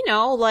 you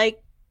know,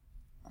 like,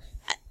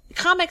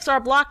 comics are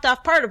a blocked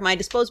off part of my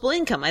disposable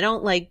income. I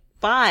don't, like,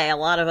 buy a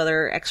lot of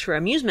other extra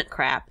amusement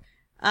crap.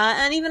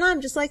 And even I'm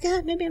just like,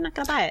 maybe I'm not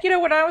gonna buy it. You know,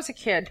 when I was a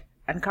kid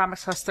and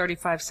comics cost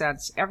 35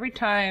 cents, every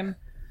time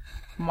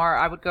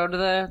I would go to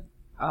the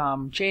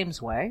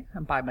James Way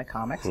and buy my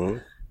comics,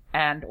 or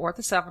at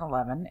the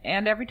 7-Eleven,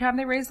 and every time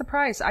they raised the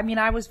price, I mean,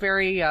 I was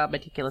very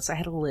meticulous. I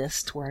had a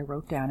list where I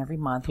wrote down every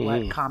month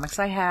what comics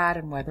I had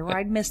and whether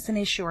I'd missed an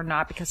issue or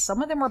not, because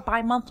some of them were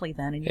bi-monthly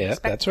then, and you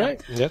expect them.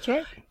 That's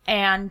right.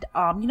 And,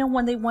 you know,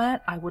 when they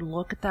went, I would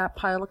look at that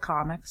pile of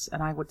comics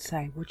and I would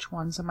say, which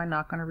ones am I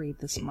not going to read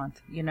this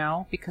month? You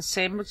know, because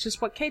same with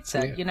just what Kate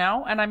said, you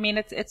know, and I mean,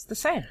 it's the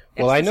same.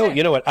 Well, I know,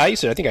 you know what I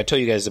think I told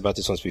you guys about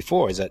this once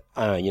before, is that,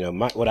 you know,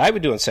 what I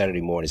would do on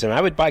Saturday mornings, and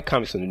I would buy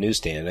comics from the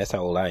newsstand. That's how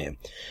old I am.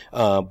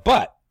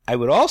 But I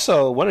would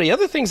also, one of the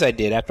other things I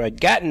did after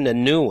I'd gotten the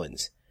new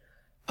ones,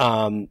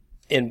 and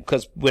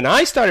because when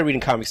I started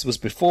reading comics, it was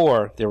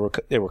before there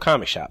were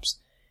comic shops.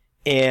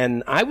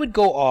 And I would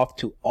go off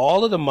to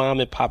all of the mom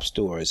and pop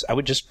stores. I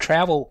would just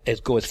go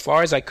as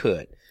far as I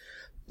could,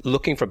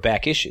 looking for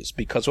back issues.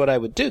 Because what I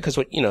would do, because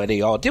what, you know,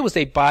 they all did was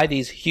they buy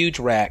these huge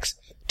racks,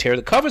 tear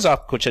the covers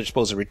off, which they're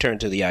supposed to return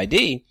to the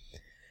ID.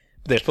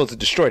 They're supposed to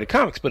destroy the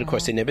comics, but of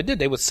course they never did.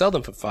 They would sell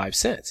them for 5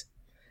 cents.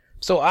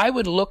 So I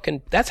would look,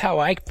 and that's how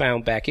I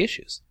found back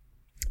issues.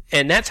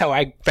 And that's how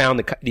I found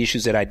the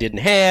issues that I didn't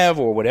have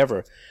or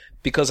whatever.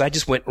 Because I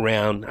just went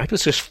around, I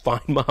would just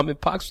find mom and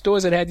pop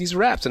stores that had these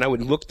wraps, and I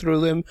would look through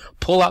them,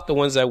 pull out the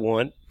ones I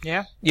want.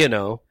 Yeah. You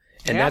know,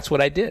 and that's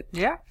what I did.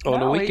 Yeah. On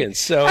the weekends.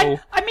 So.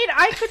 I mean,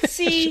 I could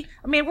see,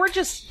 I mean, we're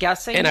just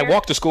guessing. And here. I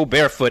walked to school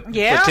barefoot for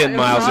 10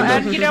 miles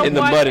in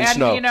the mud and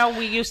snow. You know,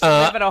 we used to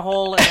live in a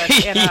hole in a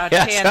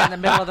tent in the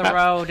middle of the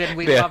road, and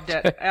we loved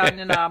it.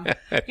 And,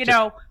 you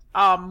know,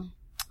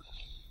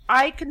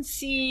 I can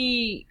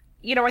see,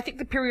 I think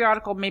the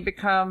periodical may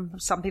become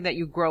something that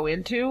you grow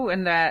into,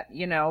 and that,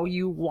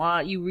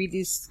 you read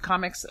these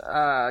comics,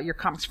 you're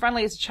comics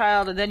friendly as a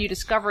child, and then you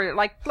discover it,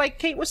 like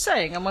Kate was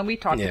saying, and when we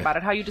talked about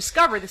it, how you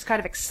discover this kind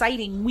of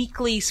exciting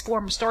weekly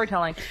form of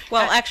storytelling.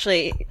 Well,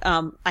 actually,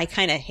 I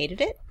kind of hated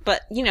it,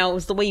 but, it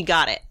was the way you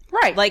got it.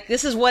 Right. Like,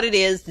 this is what it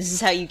is, this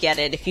is how you get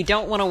it. If you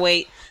don't want to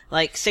wait,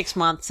 6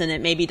 months and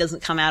it maybe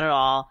doesn't come out at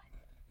all,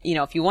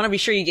 if you want to be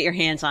sure you get your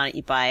hands on it,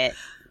 you buy it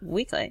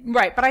weekly.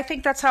 Right, but I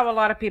think that's how a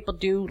lot of people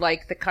do,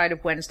 the kind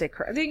of Wednesday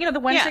crowd. The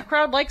Wednesday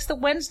crowd likes the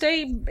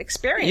Wednesday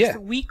experience,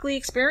 the weekly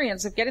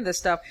experience of getting this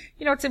stuff.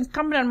 It's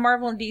incumbent on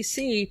Marvel and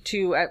DC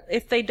to,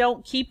 if they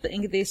don't keep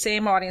the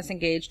same audience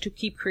engaged, to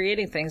keep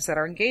creating things that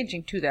are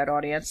engaging to that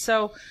audience.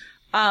 So,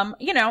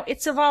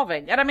 it's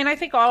evolving. And I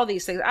think all of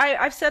these things,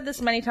 I've said this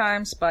many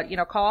times, but,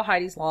 call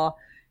Heidi's Law.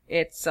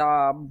 It's,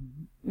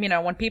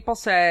 when people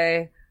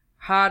say,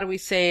 how do we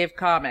save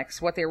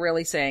comics? What they're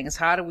really saying is,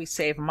 how do we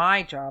save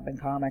my job in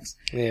comics?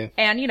 Yeah.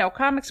 And,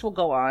 comics will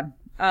go on.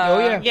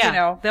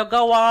 They'll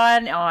go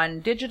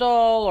on digital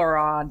or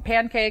on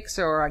pancakes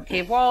or on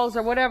cave walls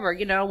or whatever,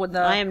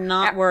 I am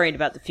not worried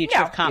about the future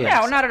of comics.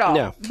 No, not at all.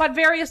 No. But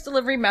various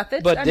delivery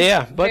methods. But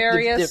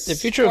various the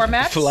future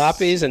formats. Of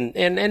floppies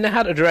and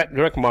how the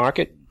direct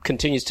market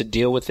continues to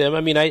deal with them.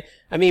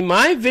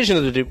 My vision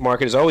of the direct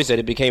market is always that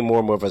it became more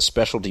and more of a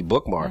specialty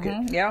book market.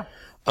 Mm-hmm, yeah.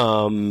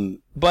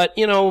 But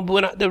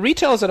when the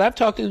retailers that I've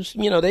talked to,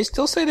 they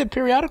still say that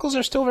periodicals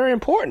are still very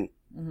important,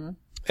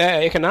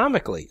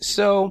 economically.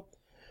 So,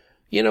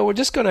 we're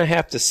just going to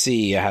have to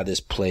see how this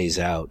plays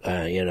out.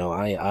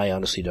 I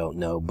honestly don't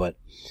know, but.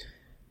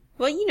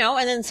 Well,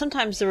 and then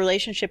sometimes the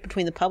relationship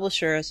between the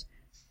publishers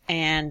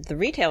and the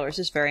retailers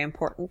is very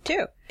important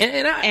too.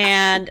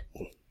 And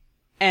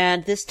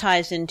this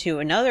ties into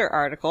another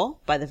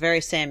article by the very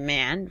same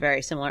man,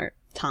 very similar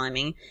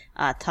timing,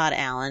 Todd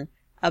Allen,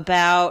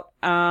 about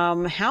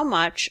how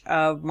much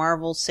of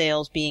Marvel's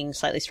sales being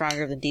slightly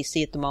stronger than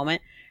DC at the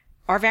moment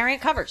are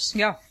variant covers.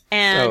 Yeah.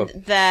 And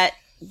that,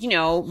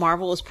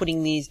 Marvel is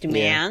putting these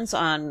demands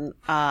on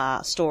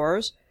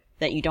stores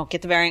that you don't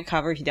get the variant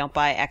covers, you don't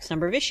buy X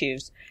number of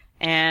issues.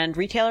 And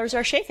retailers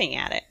are chafing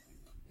at it.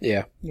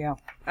 Yeah. Yeah.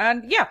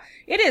 And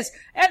it is.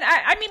 And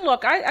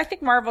look, I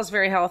think Marvel's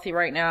very healthy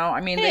right now.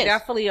 They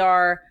definitely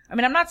are. I'm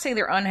not saying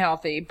they're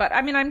unhealthy, but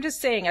I'm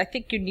just saying I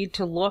think you need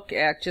to look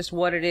at just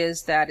what it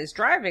is that is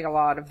driving a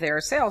lot of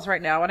their sales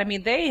right now.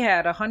 And they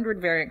had 100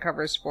 variant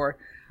covers for,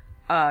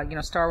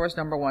 Star Wars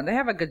 #1. They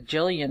have a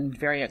gajillion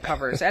variant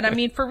covers.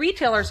 And for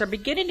retailers, they're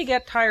beginning to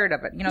get tired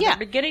of it. They're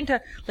beginning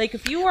to,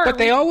 if you are.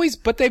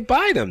 But they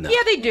buy them though.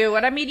 Yeah, they do.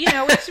 And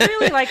it's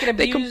really like an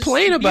they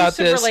complain about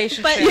this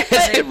relationship.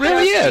 But it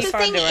really is. The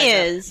thing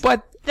is,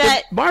 but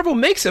Marvel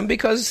makes them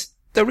because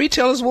the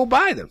retailers will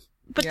buy them.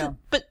 But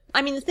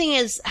the thing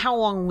is, how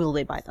long will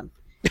they buy them?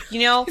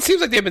 It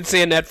seems like they've been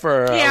saying that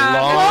for a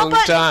long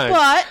time.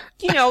 But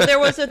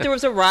there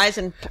was a rise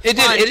in.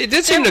 It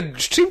did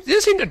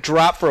seem to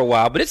drop for a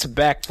while, but it's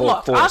back full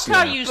force. I'll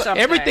tell now. you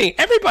something.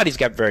 Everybody's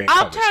got variant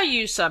covers. I'll tell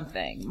you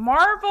something.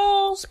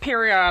 Marvel's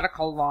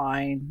periodical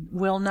line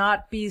will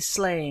not be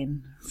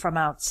slain from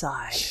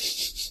outside.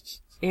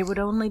 It would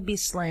only be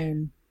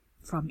slain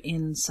from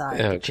inside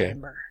the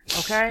chamber.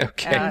 Okay?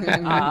 Okay.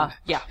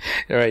 Yeah.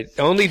 All right.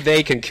 Only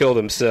they can kill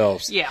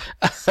themselves. Yeah.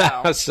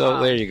 So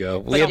there you go.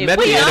 We have met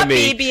we the cannot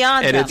enemy, be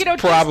beyond and that.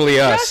 it's probably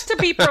us. Just to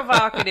be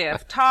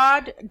provocative,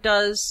 Todd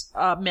does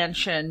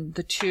mention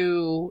the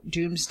two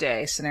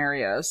doomsday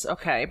scenarios.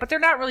 Okay, but they're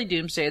not really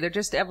doomsday. They're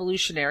just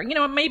evolutionary.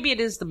 Maybe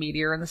it is the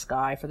meteor in the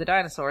sky for the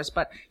dinosaurs,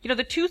 but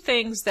the two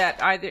things that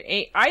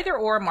either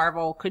or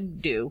Marvel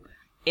could do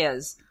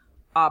is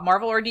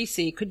Marvel or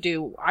DC could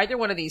do either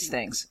one of these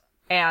things.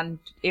 And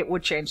it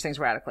would change things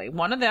radically.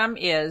 One of them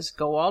is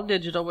go all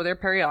digital with their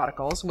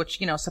periodicals, which,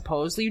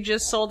 suppose you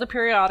just sold the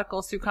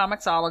periodicals through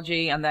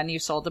Comixology and then you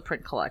sold the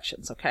print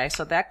collections. Okay.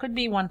 So that could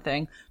be one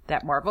thing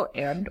that Marvel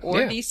or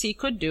DC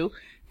could do.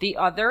 The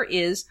other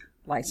is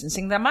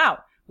licensing them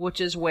out,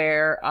 which is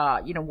where,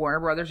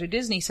 Warner Brothers or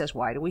Disney says,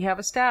 why do we have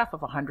a staff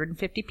of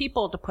 150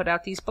 people to put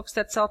out these books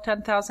that sell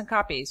 10,000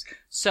 copies?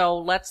 So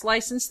let's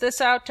license this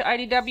out to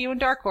IDW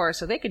and Dark Horse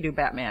so they can do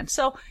Batman.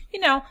 So,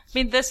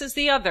 this is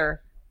the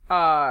other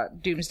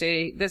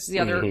doomsday. This is the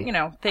other,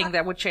 thing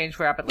that would change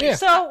rapidly. Yeah.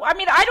 So,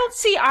 I don't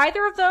see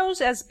either of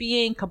those as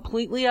being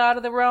completely out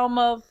of the realm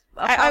of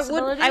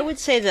possibility. I would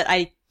say that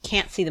I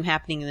can't see them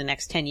happening in the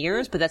next 10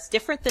 years, but that's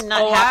different than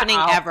not happening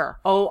ever.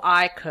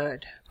 I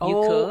could.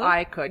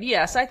 I could.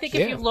 Yes. I think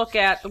if you look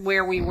at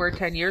where we were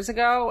 10 years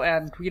ago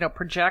and,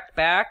 project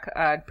back,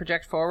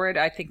 project forward,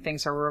 I think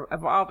things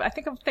evolve. I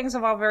think things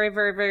evolve very,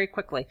 very, very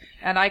quickly.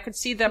 And I could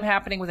see them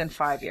happening within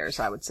 5 years,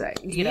 I would say.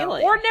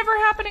 Really? Or never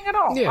happening at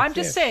all. Yeah, I'm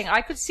just saying,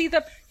 I could see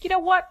them,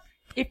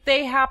 if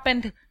they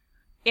happened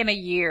in a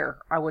year,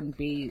 I wouldn't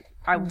be,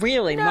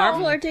 Really? No,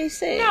 Marvel or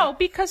DC? No,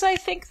 because I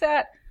think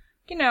that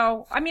you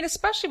know, I mean,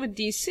 especially with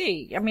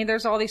DC. I mean,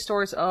 there's all these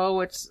stories,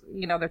 it's,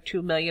 you know, they're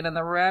 2 million in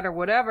the red or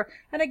whatever.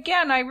 And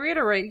again, I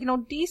reiterate, you know,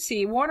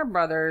 DC, Warner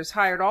Brothers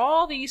hired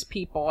all these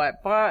people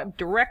at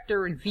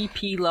director and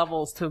VP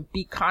levels to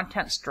be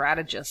content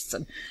strategists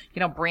and, you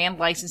know, brand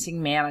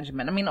licensing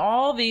management. I mean,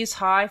 all these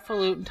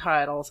highfalutin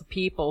titles of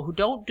people who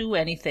don't do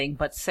anything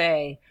but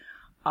say,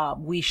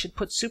 we should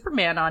put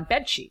Superman on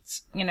bed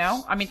sheets, you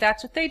know? I mean,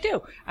 that's what they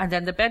do. And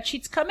then the bed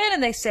sheets come in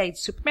and they say,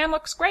 Superman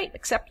looks great,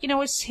 except, you know,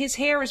 his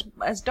hair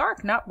is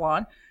dark, not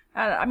blonde.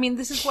 I mean,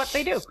 this is what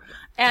they do.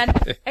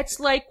 And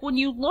it's like, when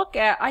you look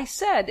at, I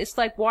said, it's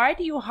like, why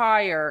do you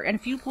hire, and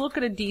if you look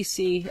at a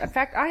DC, in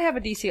fact, I have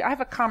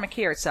a comic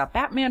here. It's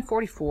Batman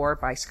 44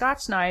 by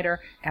Scott Snyder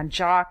and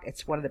Jock.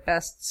 It's one of the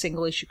best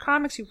single issue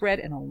comics you've read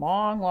in a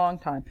long, long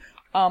time.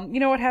 You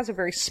know, it has a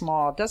very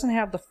small, it doesn't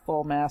have the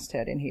full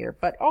masthead in here,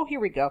 but, here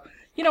we go.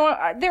 You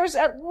know, there's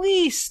at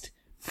least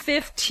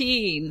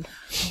 15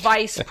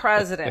 vice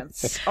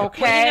presidents,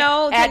 okay,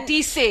 well, you know, at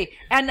DC.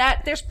 And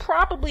there's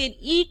probably an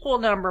equal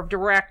number of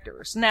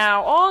directors.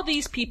 Now, all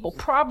these people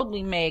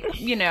probably make,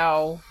 you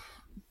know,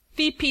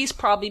 VPs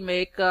probably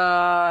make,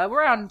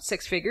 around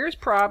 6 figures,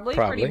 probably,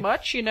 pretty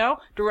much, you know.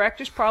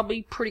 Directors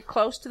probably pretty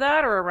close to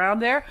that or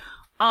around there.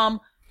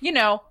 You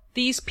know,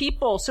 these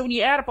people, so when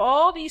you add up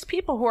all these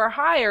people who are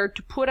hired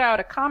to put out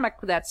a comic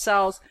that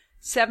sells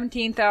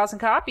 17,000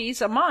 copies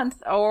a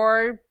month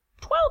or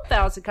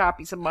 12,000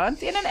 copies a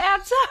month, and it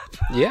adds up.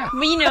 Yeah.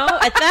 Well, you know,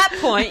 at that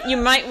point, you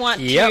might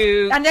want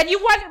to... And then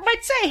you might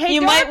say, hey,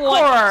 you Dark might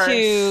want Horse.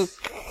 to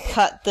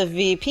cut the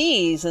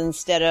VPs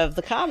instead of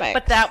the comics.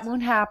 But that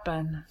won't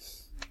happen.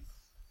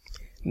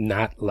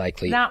 Not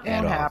likely That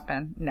at won't all.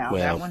 happen. No,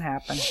 Well, that won't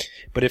happen.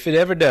 But if it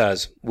ever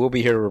does, we'll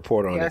be here to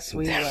report on it. Yes,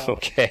 we will.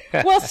 Okay.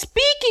 Well,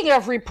 speaking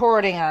of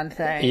reporting on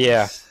things.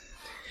 Yeah.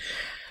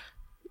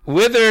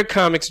 Wither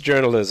Comics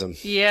Journalism.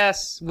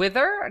 Yes.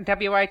 Wither?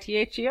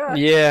 W-I-T-H-E-R.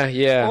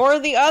 Yeah. Or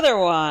the other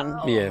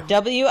one. Yeah.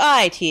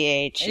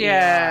 W-I-T-H.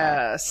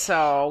 Yeah,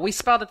 so we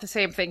spelled it the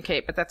same thing,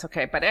 Kate, but that's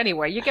okay. But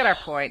anyway, you get our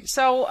point.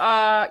 So,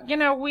 you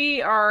know,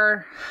 we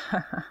are...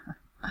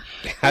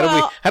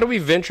 How do we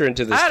venture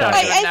into this topic?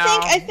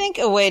 I think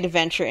a way to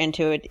venture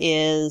into it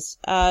is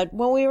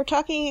when we were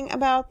talking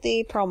about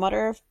the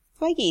Perlmutter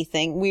Feige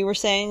thing, we were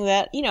saying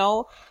that, you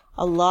know,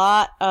 a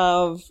lot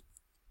of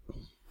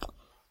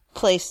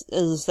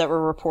places that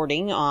were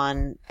reporting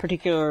on,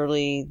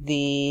 particularly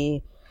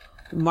the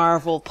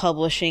Marvel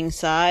publishing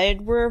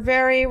side, were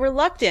very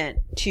reluctant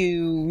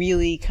to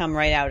really come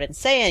right out and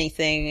say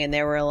anything, and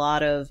there were a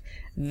lot of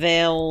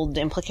veiled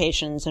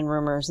implications and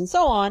rumors and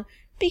so on,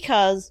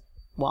 because,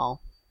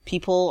 well,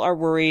 people are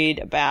worried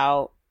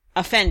about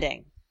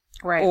offending.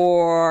 Right.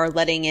 Or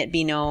letting it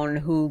be known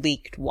who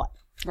leaked what.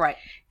 Right.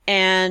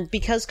 And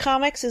because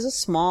comics is a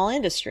small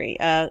industry,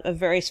 a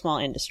very small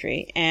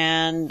industry,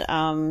 and,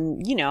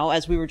 you know,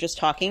 as we were just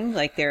talking,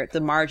 like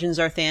the margins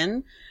are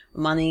thin,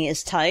 money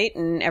is tight,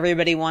 and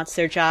everybody wants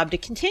their job to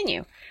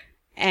continue.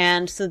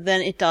 And so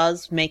then it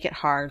does make it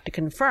hard to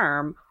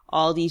confirm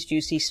all these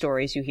juicy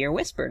stories you hear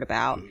whispered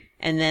about,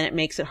 and then it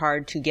makes it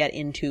hard to get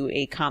into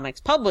a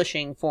comics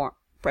publishing form,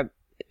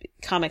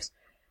 comics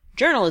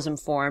journalism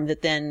form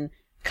that then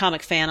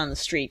comic fan on the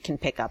street can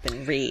pick up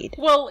and read.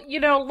 Well, you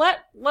know,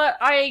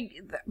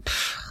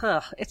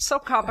 it's so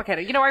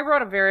complicated. You know, I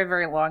wrote a very,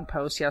 very long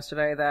post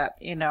yesterday that,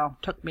 you know,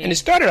 took me. And it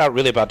started out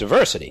really about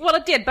diversity. Well,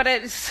 it did, but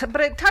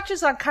it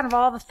touches on kind of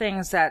all the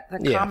things that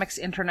the comics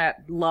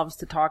internet loves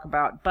to talk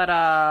about. But,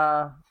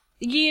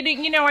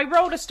 you know, I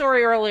wrote a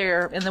story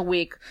earlier in the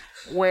week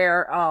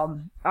where,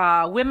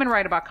 Women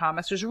Write About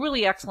Comics. There's a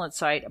really excellent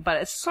site, but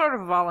it's sort of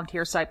a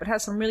volunteer site, but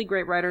has some really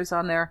great writers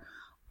on there.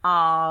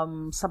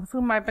 Some of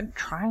whom I've been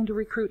trying to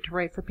recruit to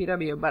write for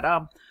PW, but,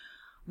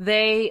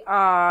 they,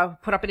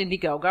 put up an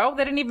Indiegogo.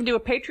 They didn't even do a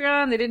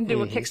Patreon. They didn't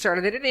do a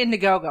Kickstarter. They did an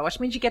Indiegogo, which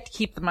means you get to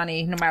keep the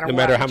money no matter what. No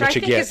matter how much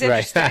you get, is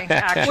interesting,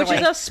 actually. Which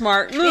is a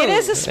smart move. It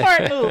is a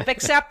smart move,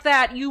 except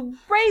that you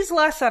raise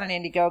less on an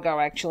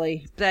Indiegogo,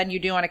 actually, than you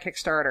do on a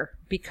Kickstarter,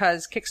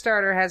 because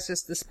Kickstarter has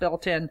just this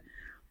built-in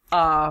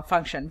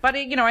function. But,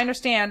 you know, I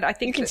understand. I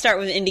think you can start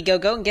with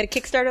Indiegogo and get a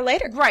Kickstarter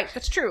later. Right,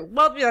 that's true.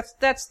 Well,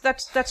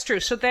 that's true.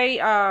 So they,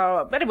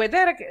 but anyway,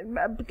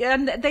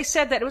 and they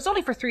said that it was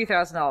only for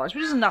 $3,000,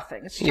 which is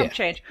nothing. It's chump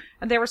change.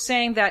 And they were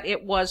saying that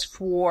it was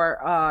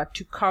for,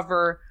 to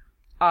cover,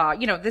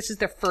 you know, this is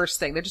their first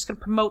thing. They're just going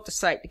to promote the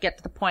site to get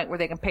to the point where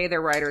they can pay their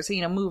writers,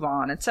 you know, move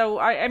on. And so,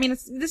 I mean,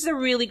 this is a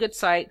really good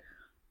site.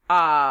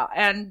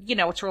 And, you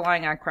know, it's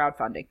relying on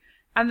crowdfunding.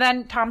 And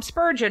then Tom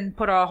Spurgeon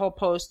put a whole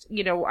post,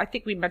 you know, I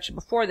think we mentioned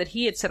before that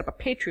he had set up a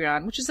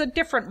Patreon, which is a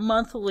different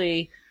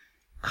monthly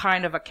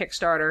kind of a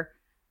Kickstarter,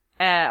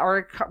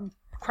 or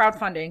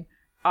crowdfunding,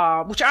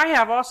 which I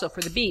have also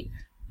for The Beat.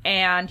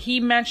 And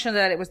he mentioned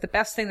that it was the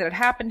best thing that had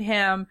happened to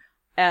him,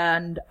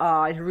 and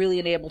it really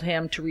enabled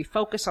him to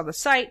refocus on the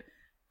site.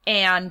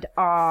 And,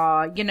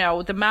 you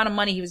know, the amount of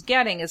money he was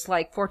getting is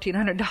like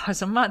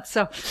 $1,400 a month.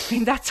 So, I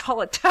mean, that's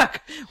all it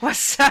took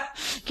was,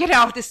 you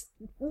know, this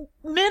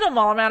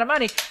minimal amount of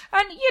money.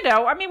 And,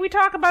 we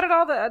talk about it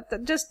all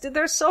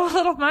there's so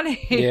little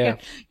money.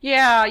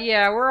 Yeah.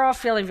 yeah. We're all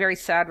feeling very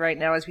sad right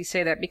now as we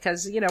say that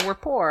because, we're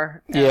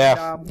poor.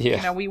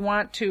 And, we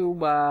want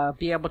to,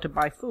 be able to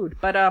buy food.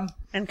 But,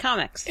 and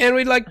comics. And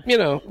we'd like, we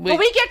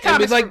get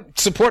comics. We'd like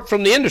support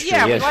from the industry.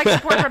 Yeah, we'd like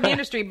support from the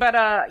industry. But,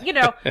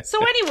 so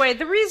anyway,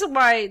 the reason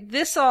why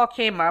this all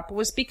came up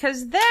was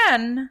because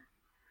then,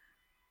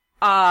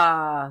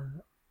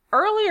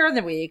 earlier in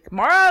the week,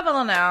 Marvel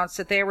announced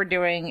that they were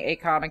doing a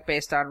comic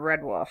based on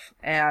Red Wolf,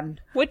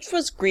 and which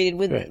was greeted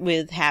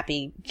with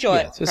happy joy.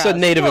 Yes, it's a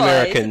Native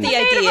American. The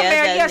idea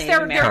that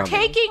they're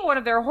taking one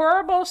of their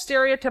horrible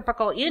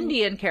stereotypical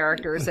Indian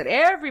characters that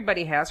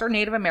everybody has, or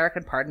Native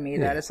American. Pardon me,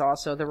 that is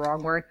also the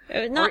wrong word.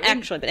 Not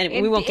actually, but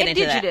anyway, we won't get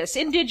into that.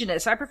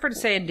 Indigenous. I prefer to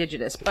say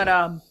indigenous, but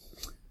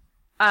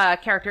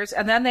characters,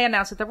 and then they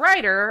announced that the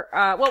writer.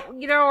 Are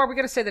we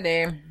going to say the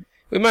name?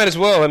 We might as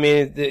well. I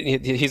mean,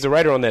 he's the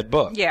writer on that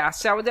book. Yeah.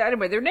 So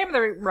anyway, the name of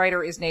the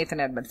writer is Nathan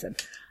Edmondson,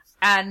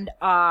 and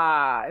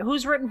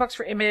who's written books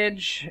for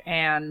Image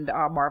and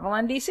Marvel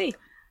and DC,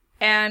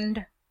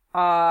 and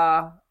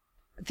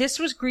this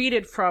was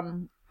greeted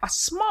from a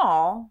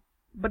small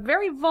but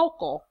very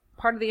vocal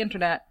part of the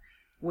internet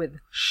with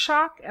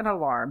shock and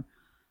alarm,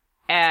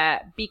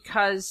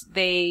 because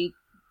they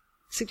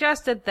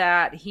suggested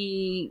that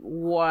he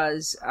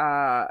was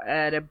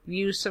an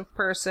abusive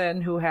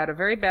person who had a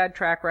very bad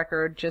track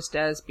record just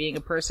as being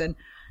a person.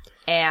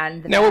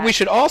 And now what we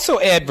should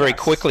also add very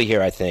quickly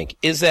here, I think,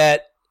 is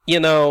that,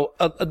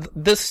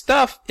 this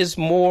stuff seems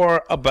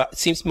more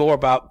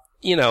about,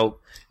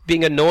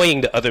 being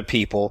annoying to other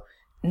people,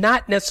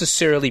 not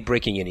necessarily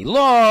breaking any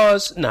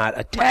laws, not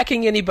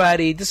attacking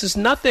anybody. This is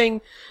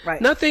nothing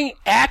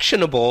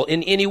actionable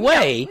in any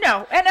way.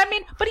 No. And I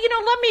mean, but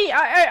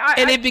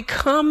it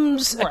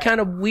becomes a kind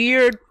of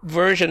weird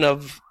version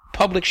of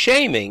public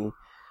shaming,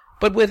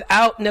 but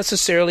without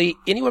necessarily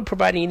anyone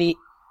providing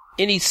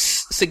any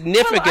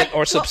significant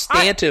or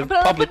substantive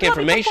public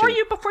information.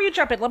 Before you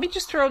jump in, let me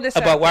just throw this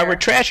about out why there. we're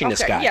trashing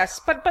this guy.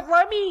 Yes, but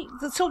let me.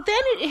 So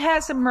then it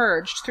has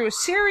emerged through a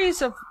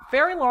series of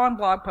very long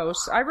blog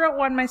posts. I wrote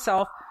one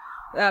myself,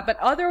 but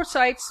other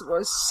sites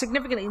was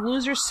significantly.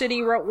 Loser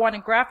City wrote one,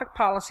 and Graphic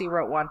Policy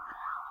wrote one,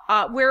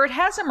 where it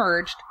has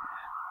emerged.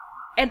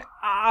 And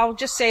I'll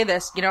just say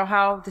this. You know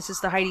how this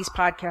is the Heidi's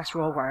podcast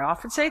rule, where I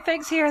often say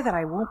things here that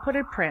I won't put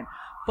in print,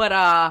 but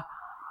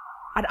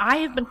and I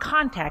have been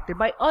contacted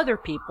by other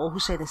people who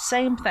say the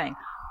same thing.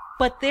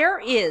 But there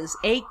is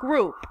a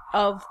group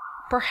of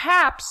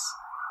perhaps,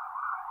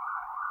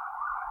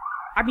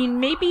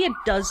 maybe a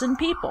dozen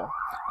people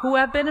who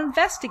have been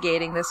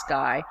investigating this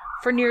guy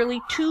for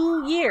nearly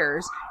 2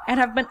 years and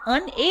have been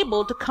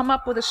unable to come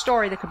up with a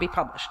story that could be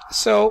published.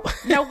 So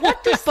now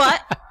what does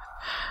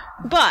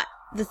but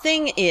the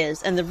thing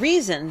is, and the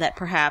reason that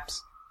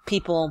perhaps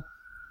people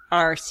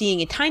are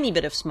seeing a tiny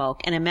bit of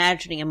smoke and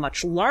imagining a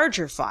much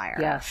larger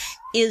fire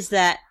is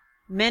that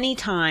many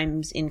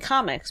times in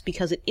comics,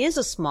 because it is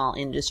a small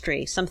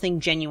industry,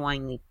 something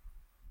genuinely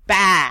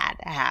bad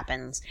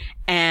happens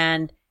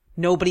and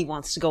nobody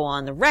wants to go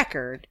on the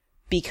record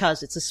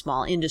because it's a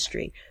small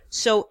industry.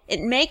 So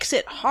it makes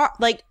it hard,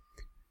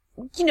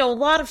 a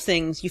lot of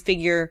things you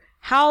figure,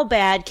 how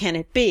bad can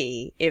it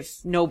be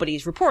if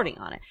nobody's reporting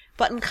on it?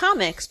 But in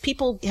comics,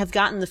 people have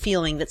gotten the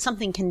feeling that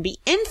something can be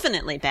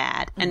infinitely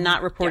bad and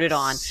not reported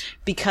on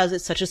because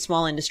it's such a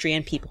small industry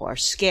and people are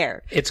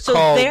scared. It's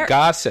called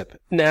gossip.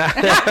 Nah.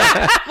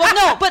 Well,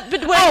 no, but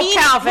what I mean,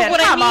 Calvin,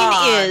 what I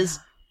mean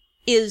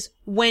is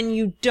when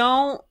you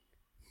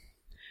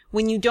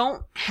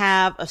don't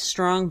have a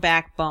strong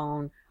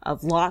backbone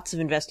of lots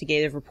of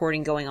investigative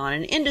reporting going on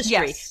in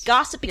industry,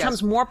 gossip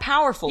becomes more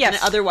powerful than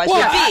it otherwise would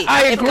be.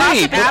 I agree.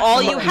 Gossip is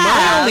all you have.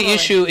 My only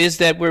issue is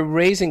that we're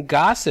raising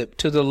gossip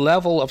to the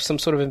level of some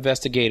sort of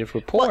investigative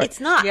report. Well, it's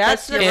not.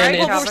 Yes,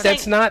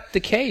 That's not the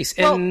case.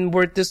 And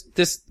we're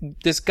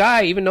this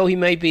guy, even though he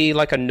may be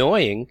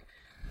annoying,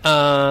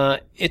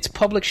 it's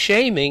public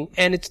shaming,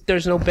 and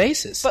it's no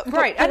basis. But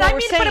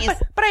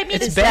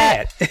it's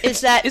bad.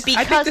 Is that because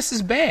I think this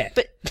is bad?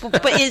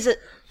 But is it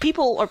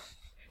people are?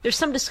 There's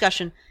some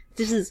discussion.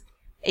 This is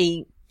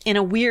in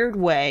a weird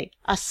way,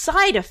 a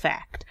side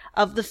effect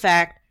of the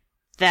fact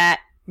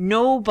that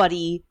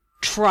nobody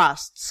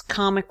trusts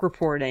comic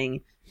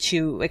reporting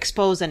to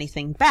expose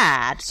anything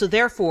bad. So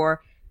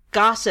therefore,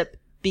 gossip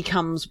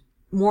becomes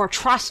more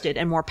trusted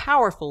and more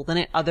powerful than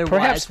it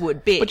otherwise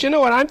would be. But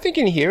what I'm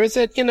thinking here is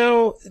that,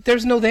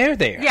 there's no there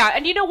there. Yeah,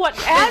 and you know what?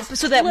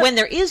 So that when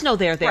there is no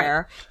there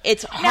there,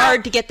 it's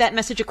hard to get that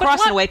message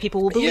across in a way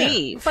people will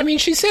believe. Yeah.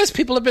 She says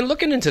people have been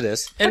looking into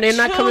this and they're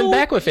not coming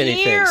back with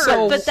anything.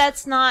 So, but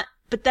that's not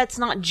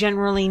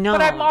generally known.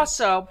 But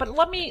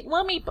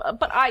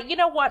you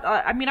know what?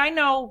 I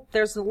know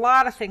there's a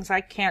lot of things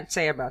I can't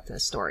say about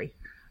this story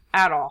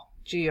at all.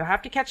 You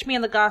have to catch me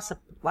in the gossip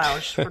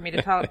lounge for me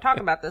to talk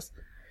about this.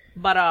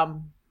 But,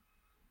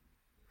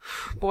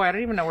 boy, I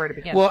don't even know where to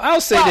begin. Well,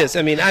 I'll say this.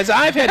 As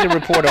I've had to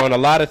report on a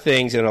lot of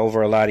things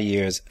over a lot of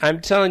years,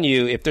 I'm telling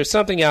you, if there's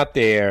something out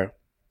there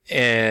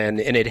and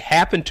it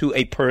happened to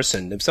a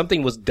person, if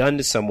something was done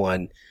to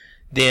someone,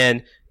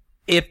 then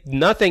if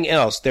nothing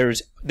else, there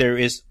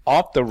is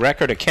off the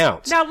record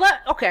accounts. Now,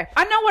 okay,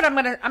 I know what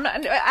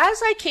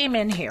as I came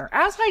in here,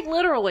 as I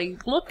literally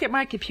looked at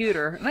my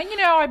computer, and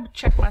I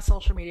check my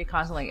social media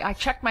constantly. I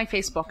checked my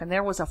Facebook, and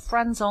there was a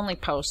friends only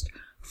post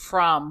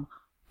from,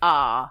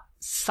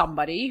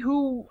 somebody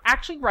who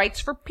actually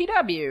writes for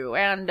PW,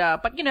 and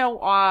but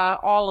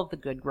all of the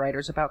good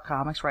writers about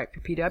comics write for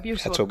PW.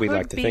 So that's what we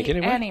like to think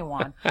anyway.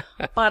 Anyone,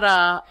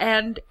 but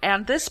and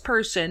this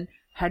person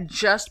had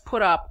just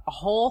put up a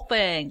whole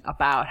thing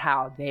about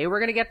how they were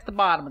going to get to the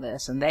bottom of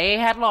this, and they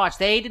had launched.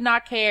 They did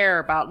not care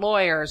about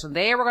lawyers, and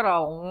they were going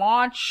to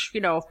launch,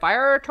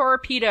 fire a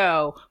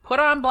torpedo, put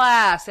on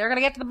blast. They're going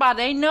to get to the bottom.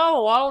 They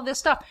know all of this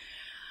stuff,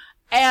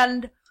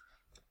 and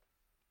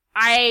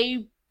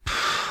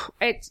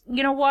it's,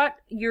 what?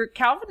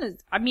 Calvin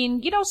is,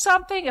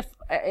 something,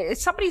 if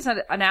somebody's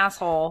an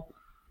asshole,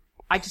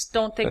 I just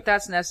don't think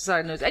that's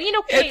necessary news. And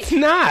Kate. It's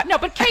not. No,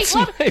 but Kate,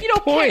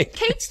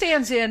 Kate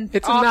stands in.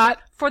 It's not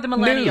for the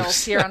millennials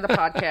news. here on the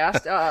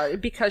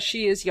podcast, because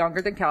she is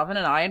younger than Calvin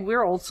and I, and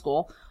we're old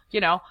school,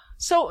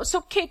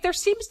 So Kate, there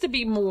seems to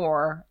be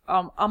more,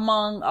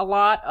 among a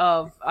lot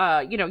of,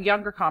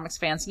 younger comics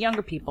fans,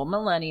 younger people,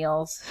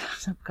 millennials.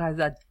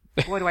 God,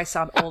 boy, do I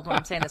sound old when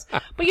I'm saying this.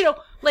 But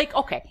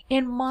okay,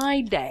 in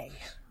my day,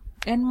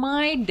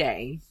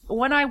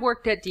 when I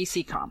worked at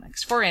DC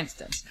Comics, for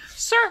instance,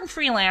 certain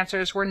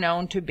freelancers were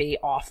known to be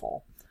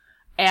awful.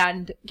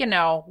 And,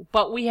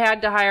 but we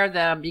had to hire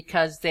them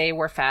because they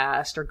were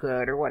fast or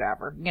good or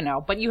whatever,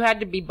 but you had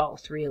to be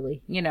both,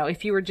 really.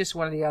 If you were just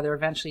one or the other,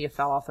 eventually you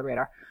fell off the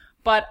radar.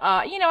 But,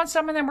 and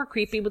some of them were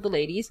creepy with the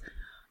ladies.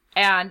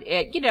 And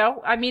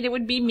it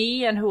would be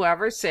me and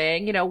whoever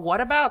saying,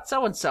 what about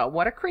so-and-so?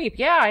 What a creep.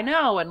 Yeah, I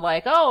know. And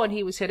and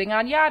he was hitting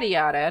on yada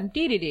yada and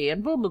dee-dee-dee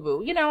and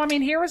boo-boo-boo.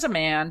 Here was a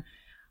man,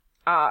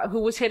 who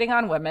was hitting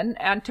on women.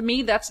 And to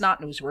me, that's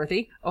not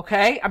newsworthy.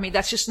 Okay?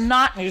 that's just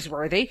not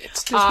newsworthy.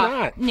 It's just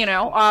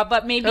not.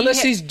 But maybe.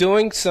 Unless he's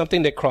doing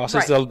something that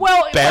crosses the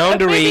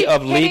boundary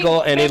of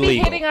legal and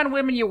illegal. Hitting on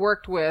women you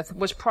worked with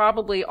was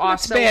probably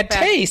also bad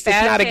taste.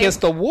 It's not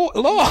against the law.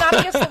 Not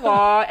against the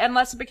law,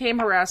 unless it became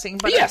harassing.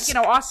 But, yes.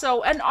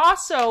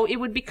 Also it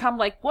would become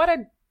what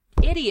a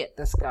idiot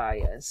this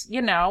guy is,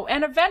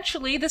 and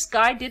eventually this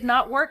guy did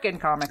not work in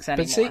comics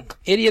anymore. But see,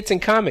 idiots in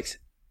comics.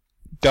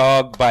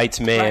 Dog bites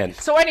man. Right.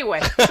 So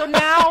anyway,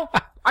 now,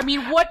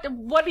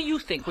 what do you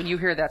think when you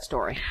hear that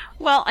story?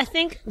 Well, I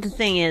think the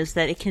thing is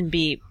that it can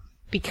be,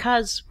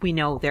 because we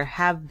know there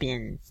have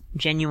been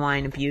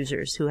genuine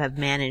abusers who have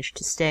managed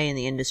to stay in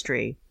the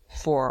industry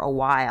for a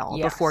while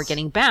before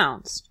getting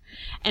bounced.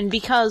 And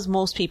because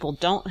most people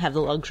don't have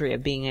the luxury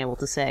of being able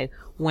to say,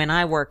 when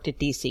I worked at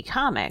DC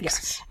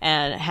Comics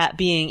and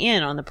being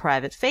in on the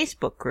private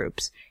Facebook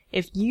groups,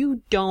 if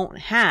you don't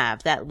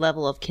have that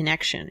level of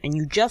connection and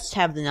you just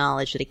have the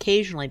knowledge that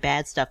occasionally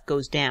bad stuff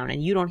goes down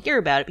and you don't hear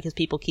about it because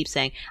people keep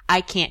saying, I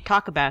can't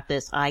talk about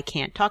this, I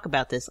can't talk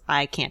about this,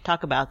 I can't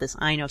talk about this,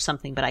 I know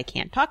something but I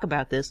can't talk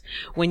about this.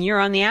 When you're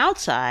on the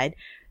outside,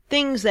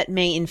 things that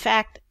may in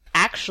fact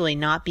actually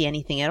not be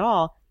anything at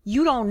all,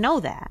 you don't know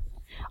that.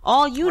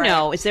 All you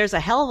know is there's a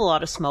hell of a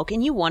lot of smoke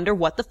and you wonder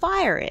what the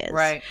fire is.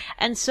 Right.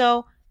 And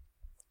so,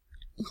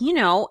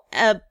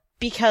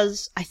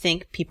 because I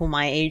think people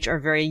my age are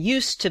very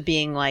used to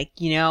being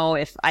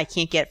if I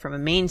can't get from a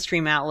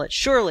mainstream outlet,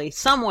 surely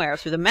somewhere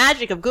through the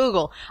magic of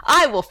Google,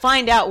 I will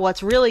find out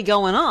what's really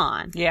going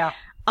on. Yeah.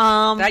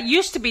 That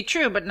used to be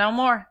true, but no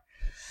more.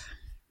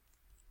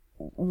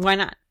 Why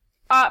not?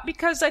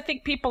 Because I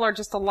think people are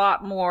just a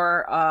lot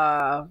more,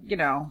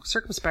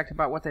 circumspect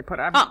about what they put.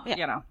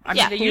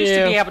 They used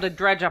to be able to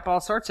dredge up all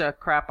sorts of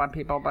crap on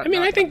people, but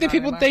I think that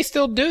people, they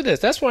still do this.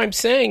 That's why I'm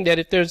saying that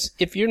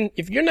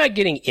if you're not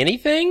getting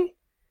anything,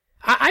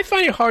 I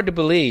find it hard to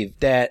believe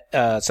that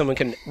someone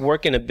can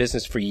work in a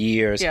business for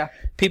years. Yeah.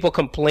 People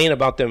complain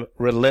about them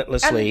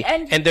relentlessly,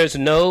 and there's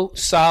no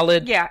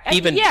solid,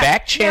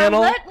 back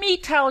channel. Now, let me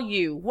tell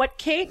you what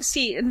Kate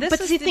and this. But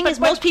the thing is,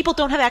 most people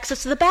don't have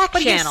access to the back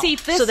channel,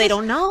 so they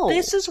don't know.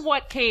 This is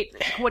what Kate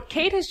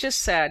has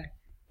just said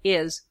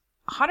is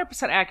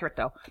 100% accurate,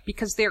 though,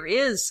 because there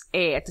is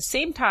at the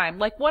same time,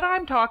 what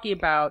I'm talking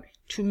about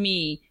to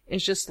me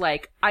is just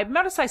I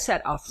notice I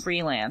said a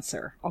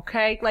freelancer,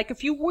 okay?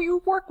 If you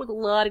work with a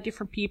lot of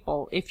different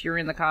people, if you're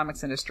in the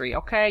comics industry,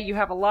 okay? You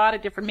have a lot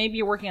of different, maybe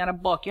you're working on a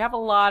book, you have a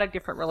lot of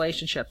different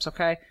relationships,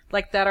 okay?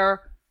 That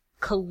are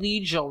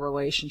collegial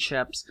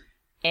relationships.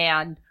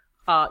 And,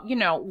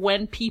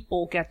 when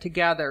people get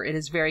together, it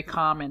is very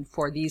common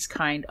for these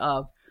kind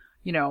of,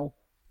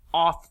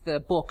 off the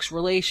books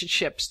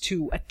relationships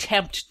to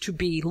attempt to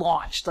be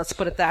launched. Let's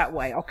put it that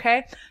way,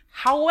 okay?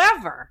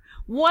 However,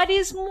 what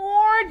is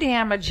more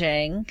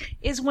damaging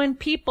is when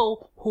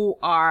people who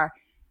are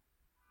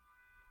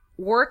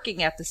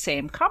working at the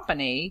same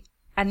company,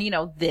 and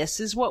this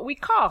is what we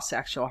call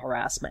sexual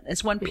harassment,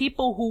 is when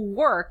people who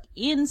work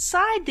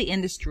inside the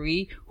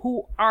industry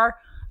who are,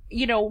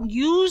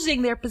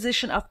 using their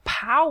position of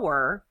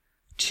power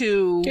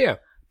to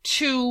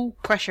to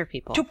Pressure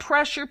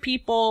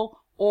people.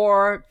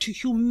 Or to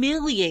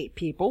humiliate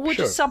people, which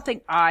is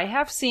something I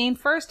have seen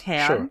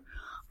firsthand,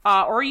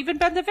 or even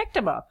been the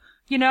victim of.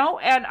 You know,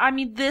 and I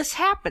mean, this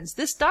happens.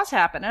 This does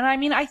happen. And I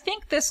mean, I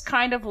think this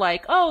kind of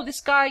like, oh, this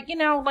guy, you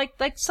know, like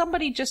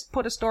somebody just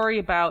put a story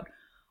about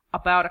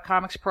a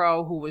comics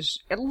pro who was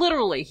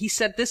literally, he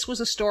said this was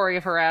a story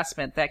of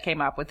harassment that came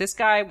up with. This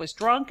guy was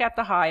drunk at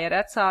the Hyatt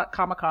at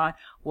Comic-Con,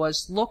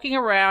 was looking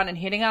around and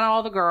hitting on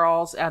all the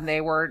girls, and they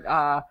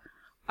were,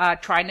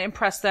 trying to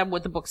impress them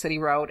with the books that he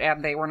wrote,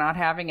 and they were not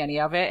having any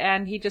of it,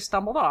 and he just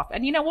stumbled off.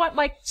 And you know what?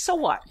 Like, so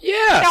what?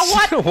 Yes. You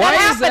know what?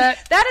 Why is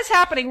that? That is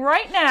happening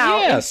right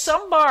now in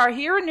some bar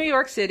here in New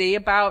York City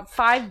about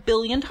 5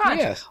 billion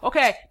times. Yes.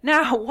 Okay.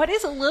 Now, what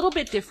is a little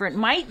bit different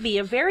might be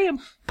a very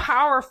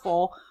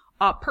powerful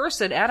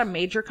person at a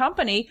major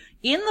company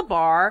in the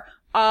bar,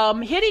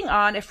 hitting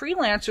on a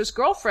freelancer's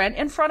girlfriend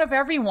in front of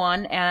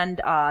everyone.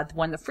 And,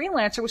 when the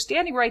freelancer was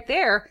standing right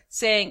there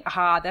saying,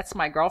 that's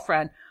my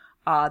girlfriend,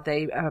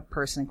 the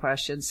person in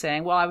question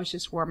saying, well, I was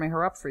just warming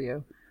her up for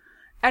you.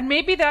 And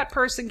maybe that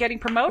person getting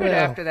promoted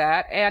after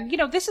that. And, you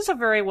know, this is a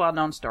very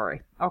well-known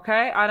story.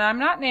 Okay. And I'm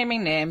not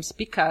naming names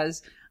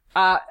because,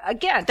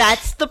 again.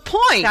 That's the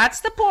point.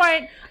 That's the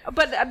point.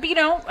 But, you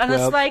know, and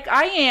it's like,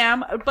 I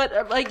am,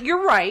 but, like,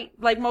 you're right.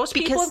 Like, most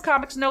people in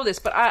comics know this,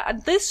 but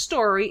this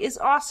story is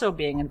also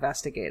being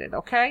investigated.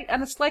 Okay.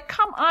 And it's like,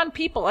 come on,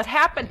 people. It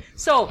happened.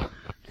 So,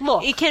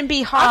 look, it can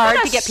be hard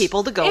to get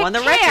people to go on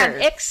the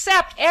record.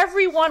 Except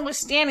everyone was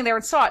standing there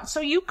and saw it.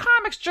 So you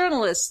comics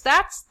journalists,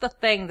 that's the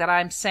thing that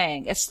I'm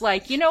saying. It's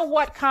like, you know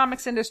what,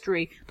 comics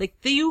industry, like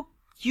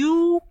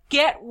you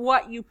get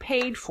what you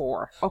paid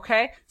for,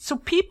 okay? So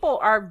people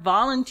are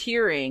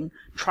volunteering,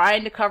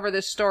 trying to cover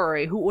this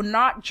story who are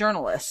not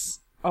journalists.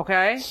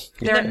 Okay?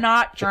 They're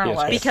not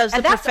journalists. Because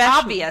and that's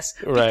obvious.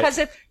 Right. Because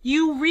if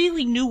you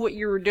really knew what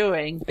you were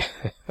doing,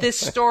 this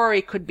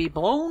story could be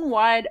blown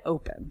wide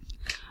open.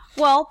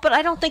 Well, but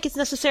I don't think it's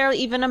necessarily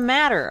even a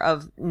matter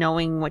of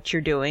knowing what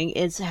you're doing.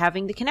 It's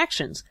having the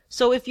connections.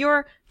 So if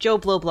you're Joe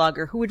Blow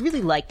blogger who would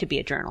really like to be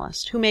a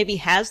journalist, who maybe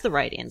has the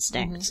right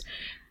instincts,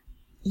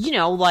 you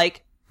know,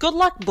 like, good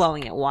luck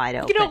blowing it wide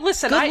open. You know,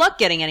 listen, good luck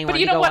getting anyone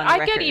to go on the record. But you know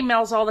what? I get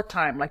emails all the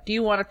time. Like, do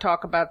you want to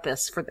talk about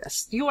this for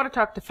this? Do you want to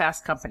talk to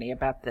Fast Company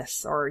about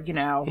this? Or, you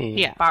know,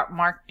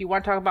 Mark, do you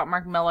want to talk about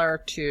Mark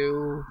Miller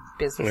to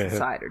Business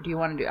Insider? Do you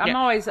want to do, I'm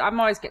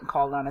always getting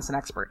called on as an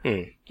expert.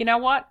 You know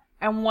what?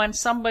 And when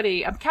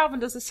somebody, Calvin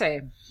does the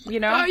same, you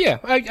know? Oh, yeah.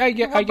 I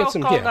get some, We're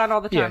both called on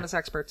all the time as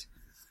experts.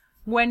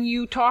 When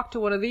you talk to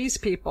one of these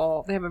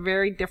people, they have a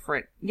very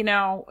different, you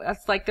know,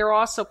 it's like they're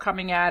also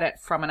coming at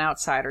it from an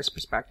outsider's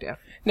perspective.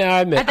 No,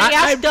 I admit, and they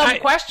ask dumb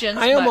questions.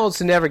 I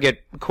almost never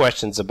get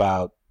questions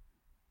about,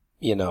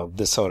 you know,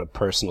 this sort of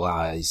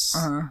personalized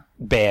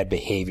bad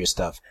behavior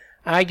stuff.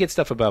 I get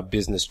stuff about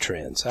business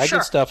trends. I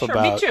get stuff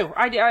about. Me too.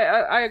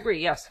 I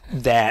agree. Yes.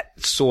 That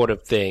sort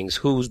of things.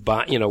 Who's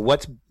buying? You know,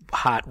 what's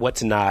hot,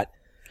 what's not.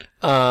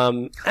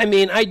 I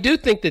mean, I do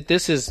think that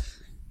this is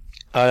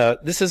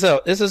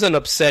an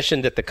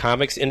obsession that the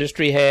comics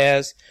industry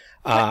has.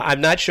 I'm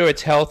not sure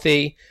it's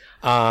healthy.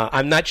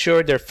 I'm not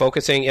sure they're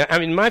focusing. I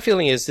mean, my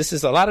feeling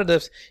is a lot of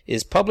this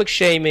is public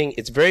shaming.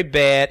 It's very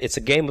bad. It's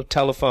a game of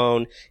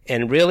telephone.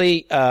 And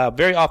really,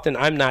 very often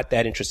I'm not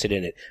that interested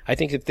in it. I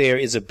think that there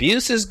is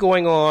abuses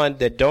going on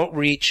that don't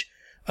reach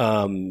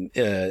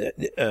the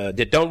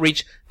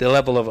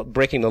level of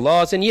breaking the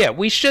laws. And yeah,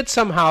 we should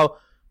somehow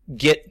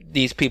get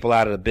these people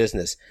out of the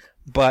business.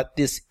 But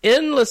this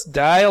endless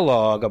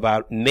dialogue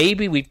about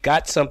maybe we've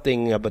got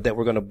something but that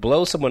we're going to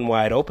blow someone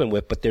wide open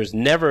with, but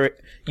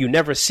you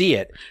never see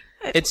it.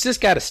 It's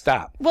just got to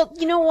stop. Well,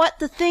 you know what?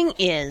 The thing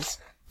is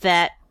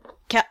that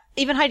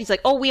even Heidi's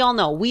like, oh, we all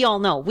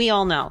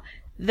know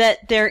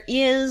that there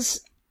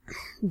is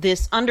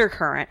this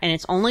undercurrent, and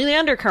it's only the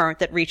undercurrent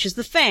that reaches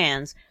the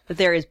fans, that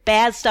there is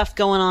bad stuff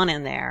going on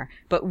in there,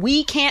 but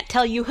we can't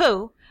tell you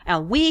who,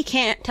 and we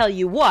can't tell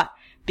you what,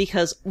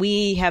 because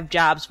we have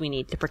jobs we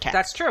need to protect.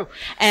 That's true.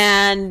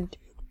 And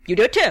you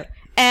do it too.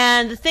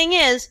 And the thing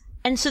is,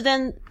 and so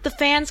then the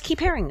fans keep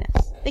hearing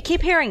this. They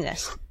keep hearing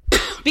this.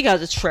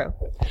 Because it's true.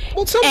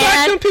 Well,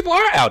 some people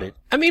are outed.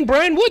 I mean,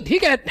 Brian Wood, he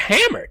got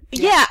hammered.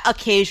 Yeah,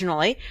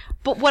 occasionally.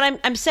 But what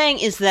I'm saying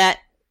is that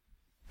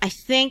I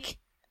think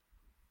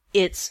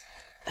it's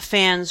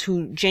fans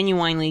who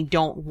genuinely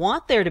don't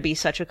want there to be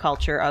such a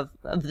culture of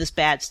this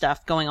bad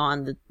stuff going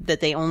on that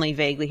they only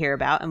vaguely hear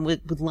about and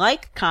would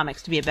like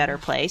comics to be a better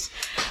place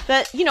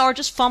that, you know, are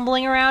just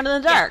fumbling around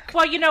in the dark. Yeah.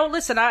 Well, you know,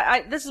 listen,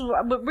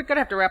 we're going to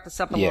have to wrap this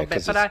up a little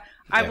bit, but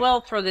I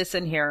will throw this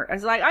in here.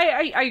 It's like,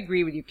 I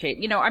agree with you, Kate.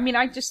 You know, I mean,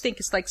 I just think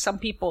it's like some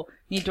people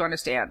need to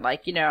understand,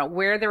 like, you know,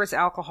 where there is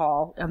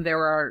alcohol and there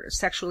are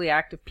sexually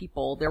active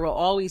people, there will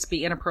always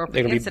be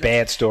inappropriate incidents. There will be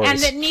bad stories.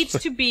 And it needs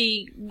to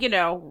be, you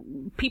know,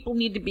 people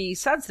need to be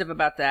sensitive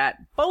about that.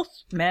 Both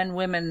men,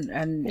 women,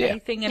 and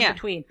anything in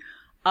between.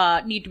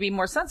 need to be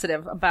more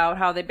sensitive about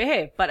how they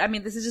behave. But I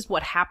mean, this is just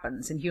what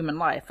happens in human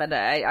life. And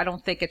I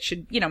don't think it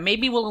should,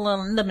 maybe we'll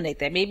eliminate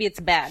that. Maybe it's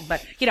bad,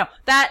 but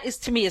that is,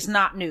 to me, is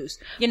not news.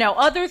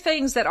 Other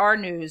things that are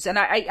news. And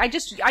I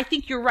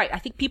think you're right. I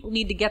think people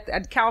need to get,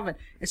 and Calvin,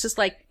 it's just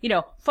like,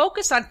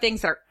 focus on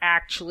things that are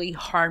actually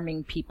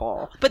harming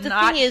people. But the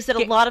thing is that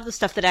a lot of the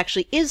stuff that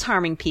actually is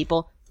harming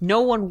people,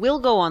 no one will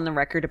go on the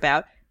record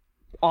about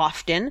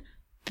often,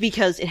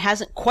 because it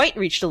hasn't quite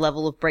reached a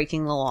level of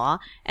breaking the law,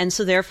 and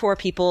so therefore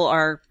people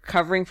are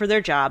covering for their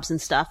jobs and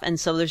stuff, and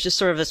so there's just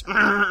sort of this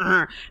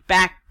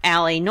back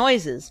alley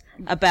noises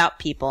about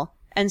people.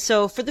 And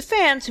so for the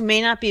fans who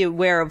may not be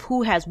aware of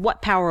who has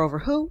what power over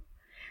who,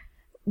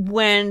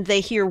 when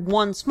they hear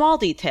one small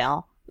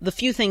detail, the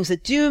few things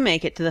that do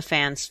make it to the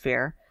fan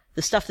sphere,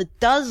 the stuff that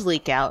does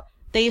leak out,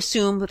 they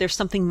assume that there's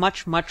something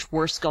much, much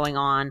worse going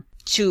on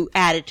to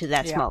add it to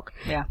that smoke.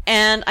 Yeah.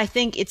 And I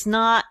think it's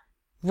not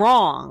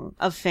wrong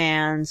of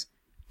fans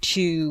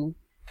to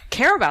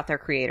care about their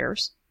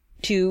creators,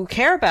 to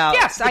care about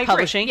the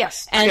publishing,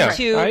 and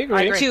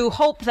to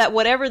hope that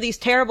whatever these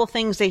terrible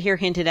things they hear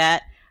hinted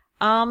at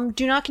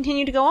do not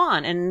continue to go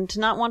on, and to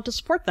not want to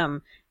support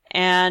them.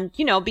 And,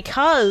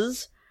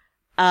 because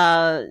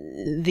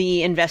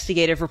the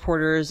investigative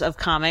reporters of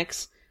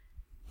comics,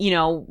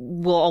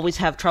 will always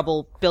have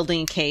trouble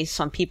building a case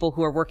on people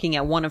who are working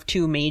at one of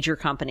two major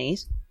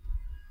companies,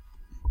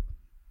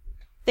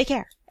 they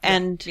care.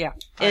 And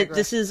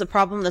this is a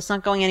problem that's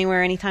not going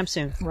anywhere anytime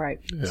soon. Right.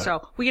 Yeah.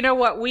 So, well, you know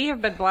what? We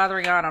have been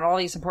blathering on all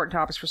these important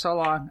topics for so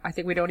long. I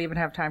think we don't even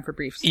have time for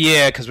briefs.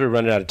 Yeah, because we're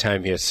running out of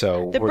time here.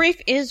 So the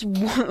brief is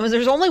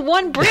there's only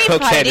one brief,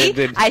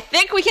 Heidi. I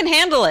think we can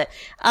handle it.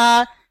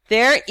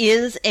 There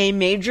is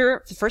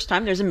the first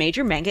time there's a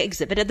major manga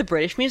exhibit at the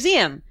British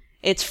Museum.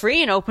 It's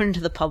free and open to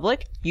the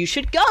public. You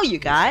should go, you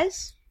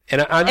guys.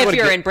 And if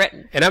you're in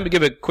Britain. And I'm going to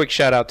give a quick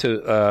shout out to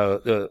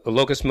the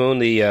Locust Moon,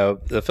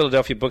 the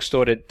Philadelphia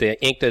bookstore that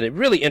inked a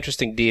really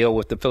interesting deal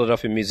with the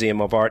Philadelphia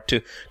Museum of Art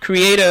to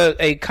create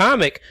a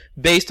comic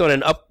based on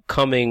an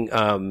upcoming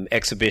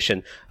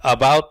exhibition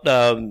about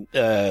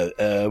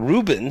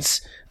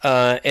Rubens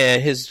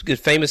and his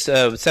famous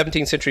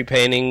 17th century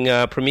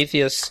painting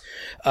Prometheus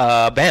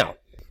Bound.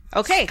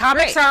 Okay,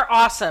 comics are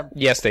awesome.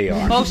 Yes, they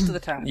are. Most of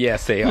the time.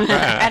 Yes, they are.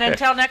 And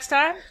until next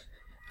time,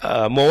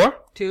 more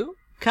to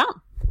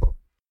come.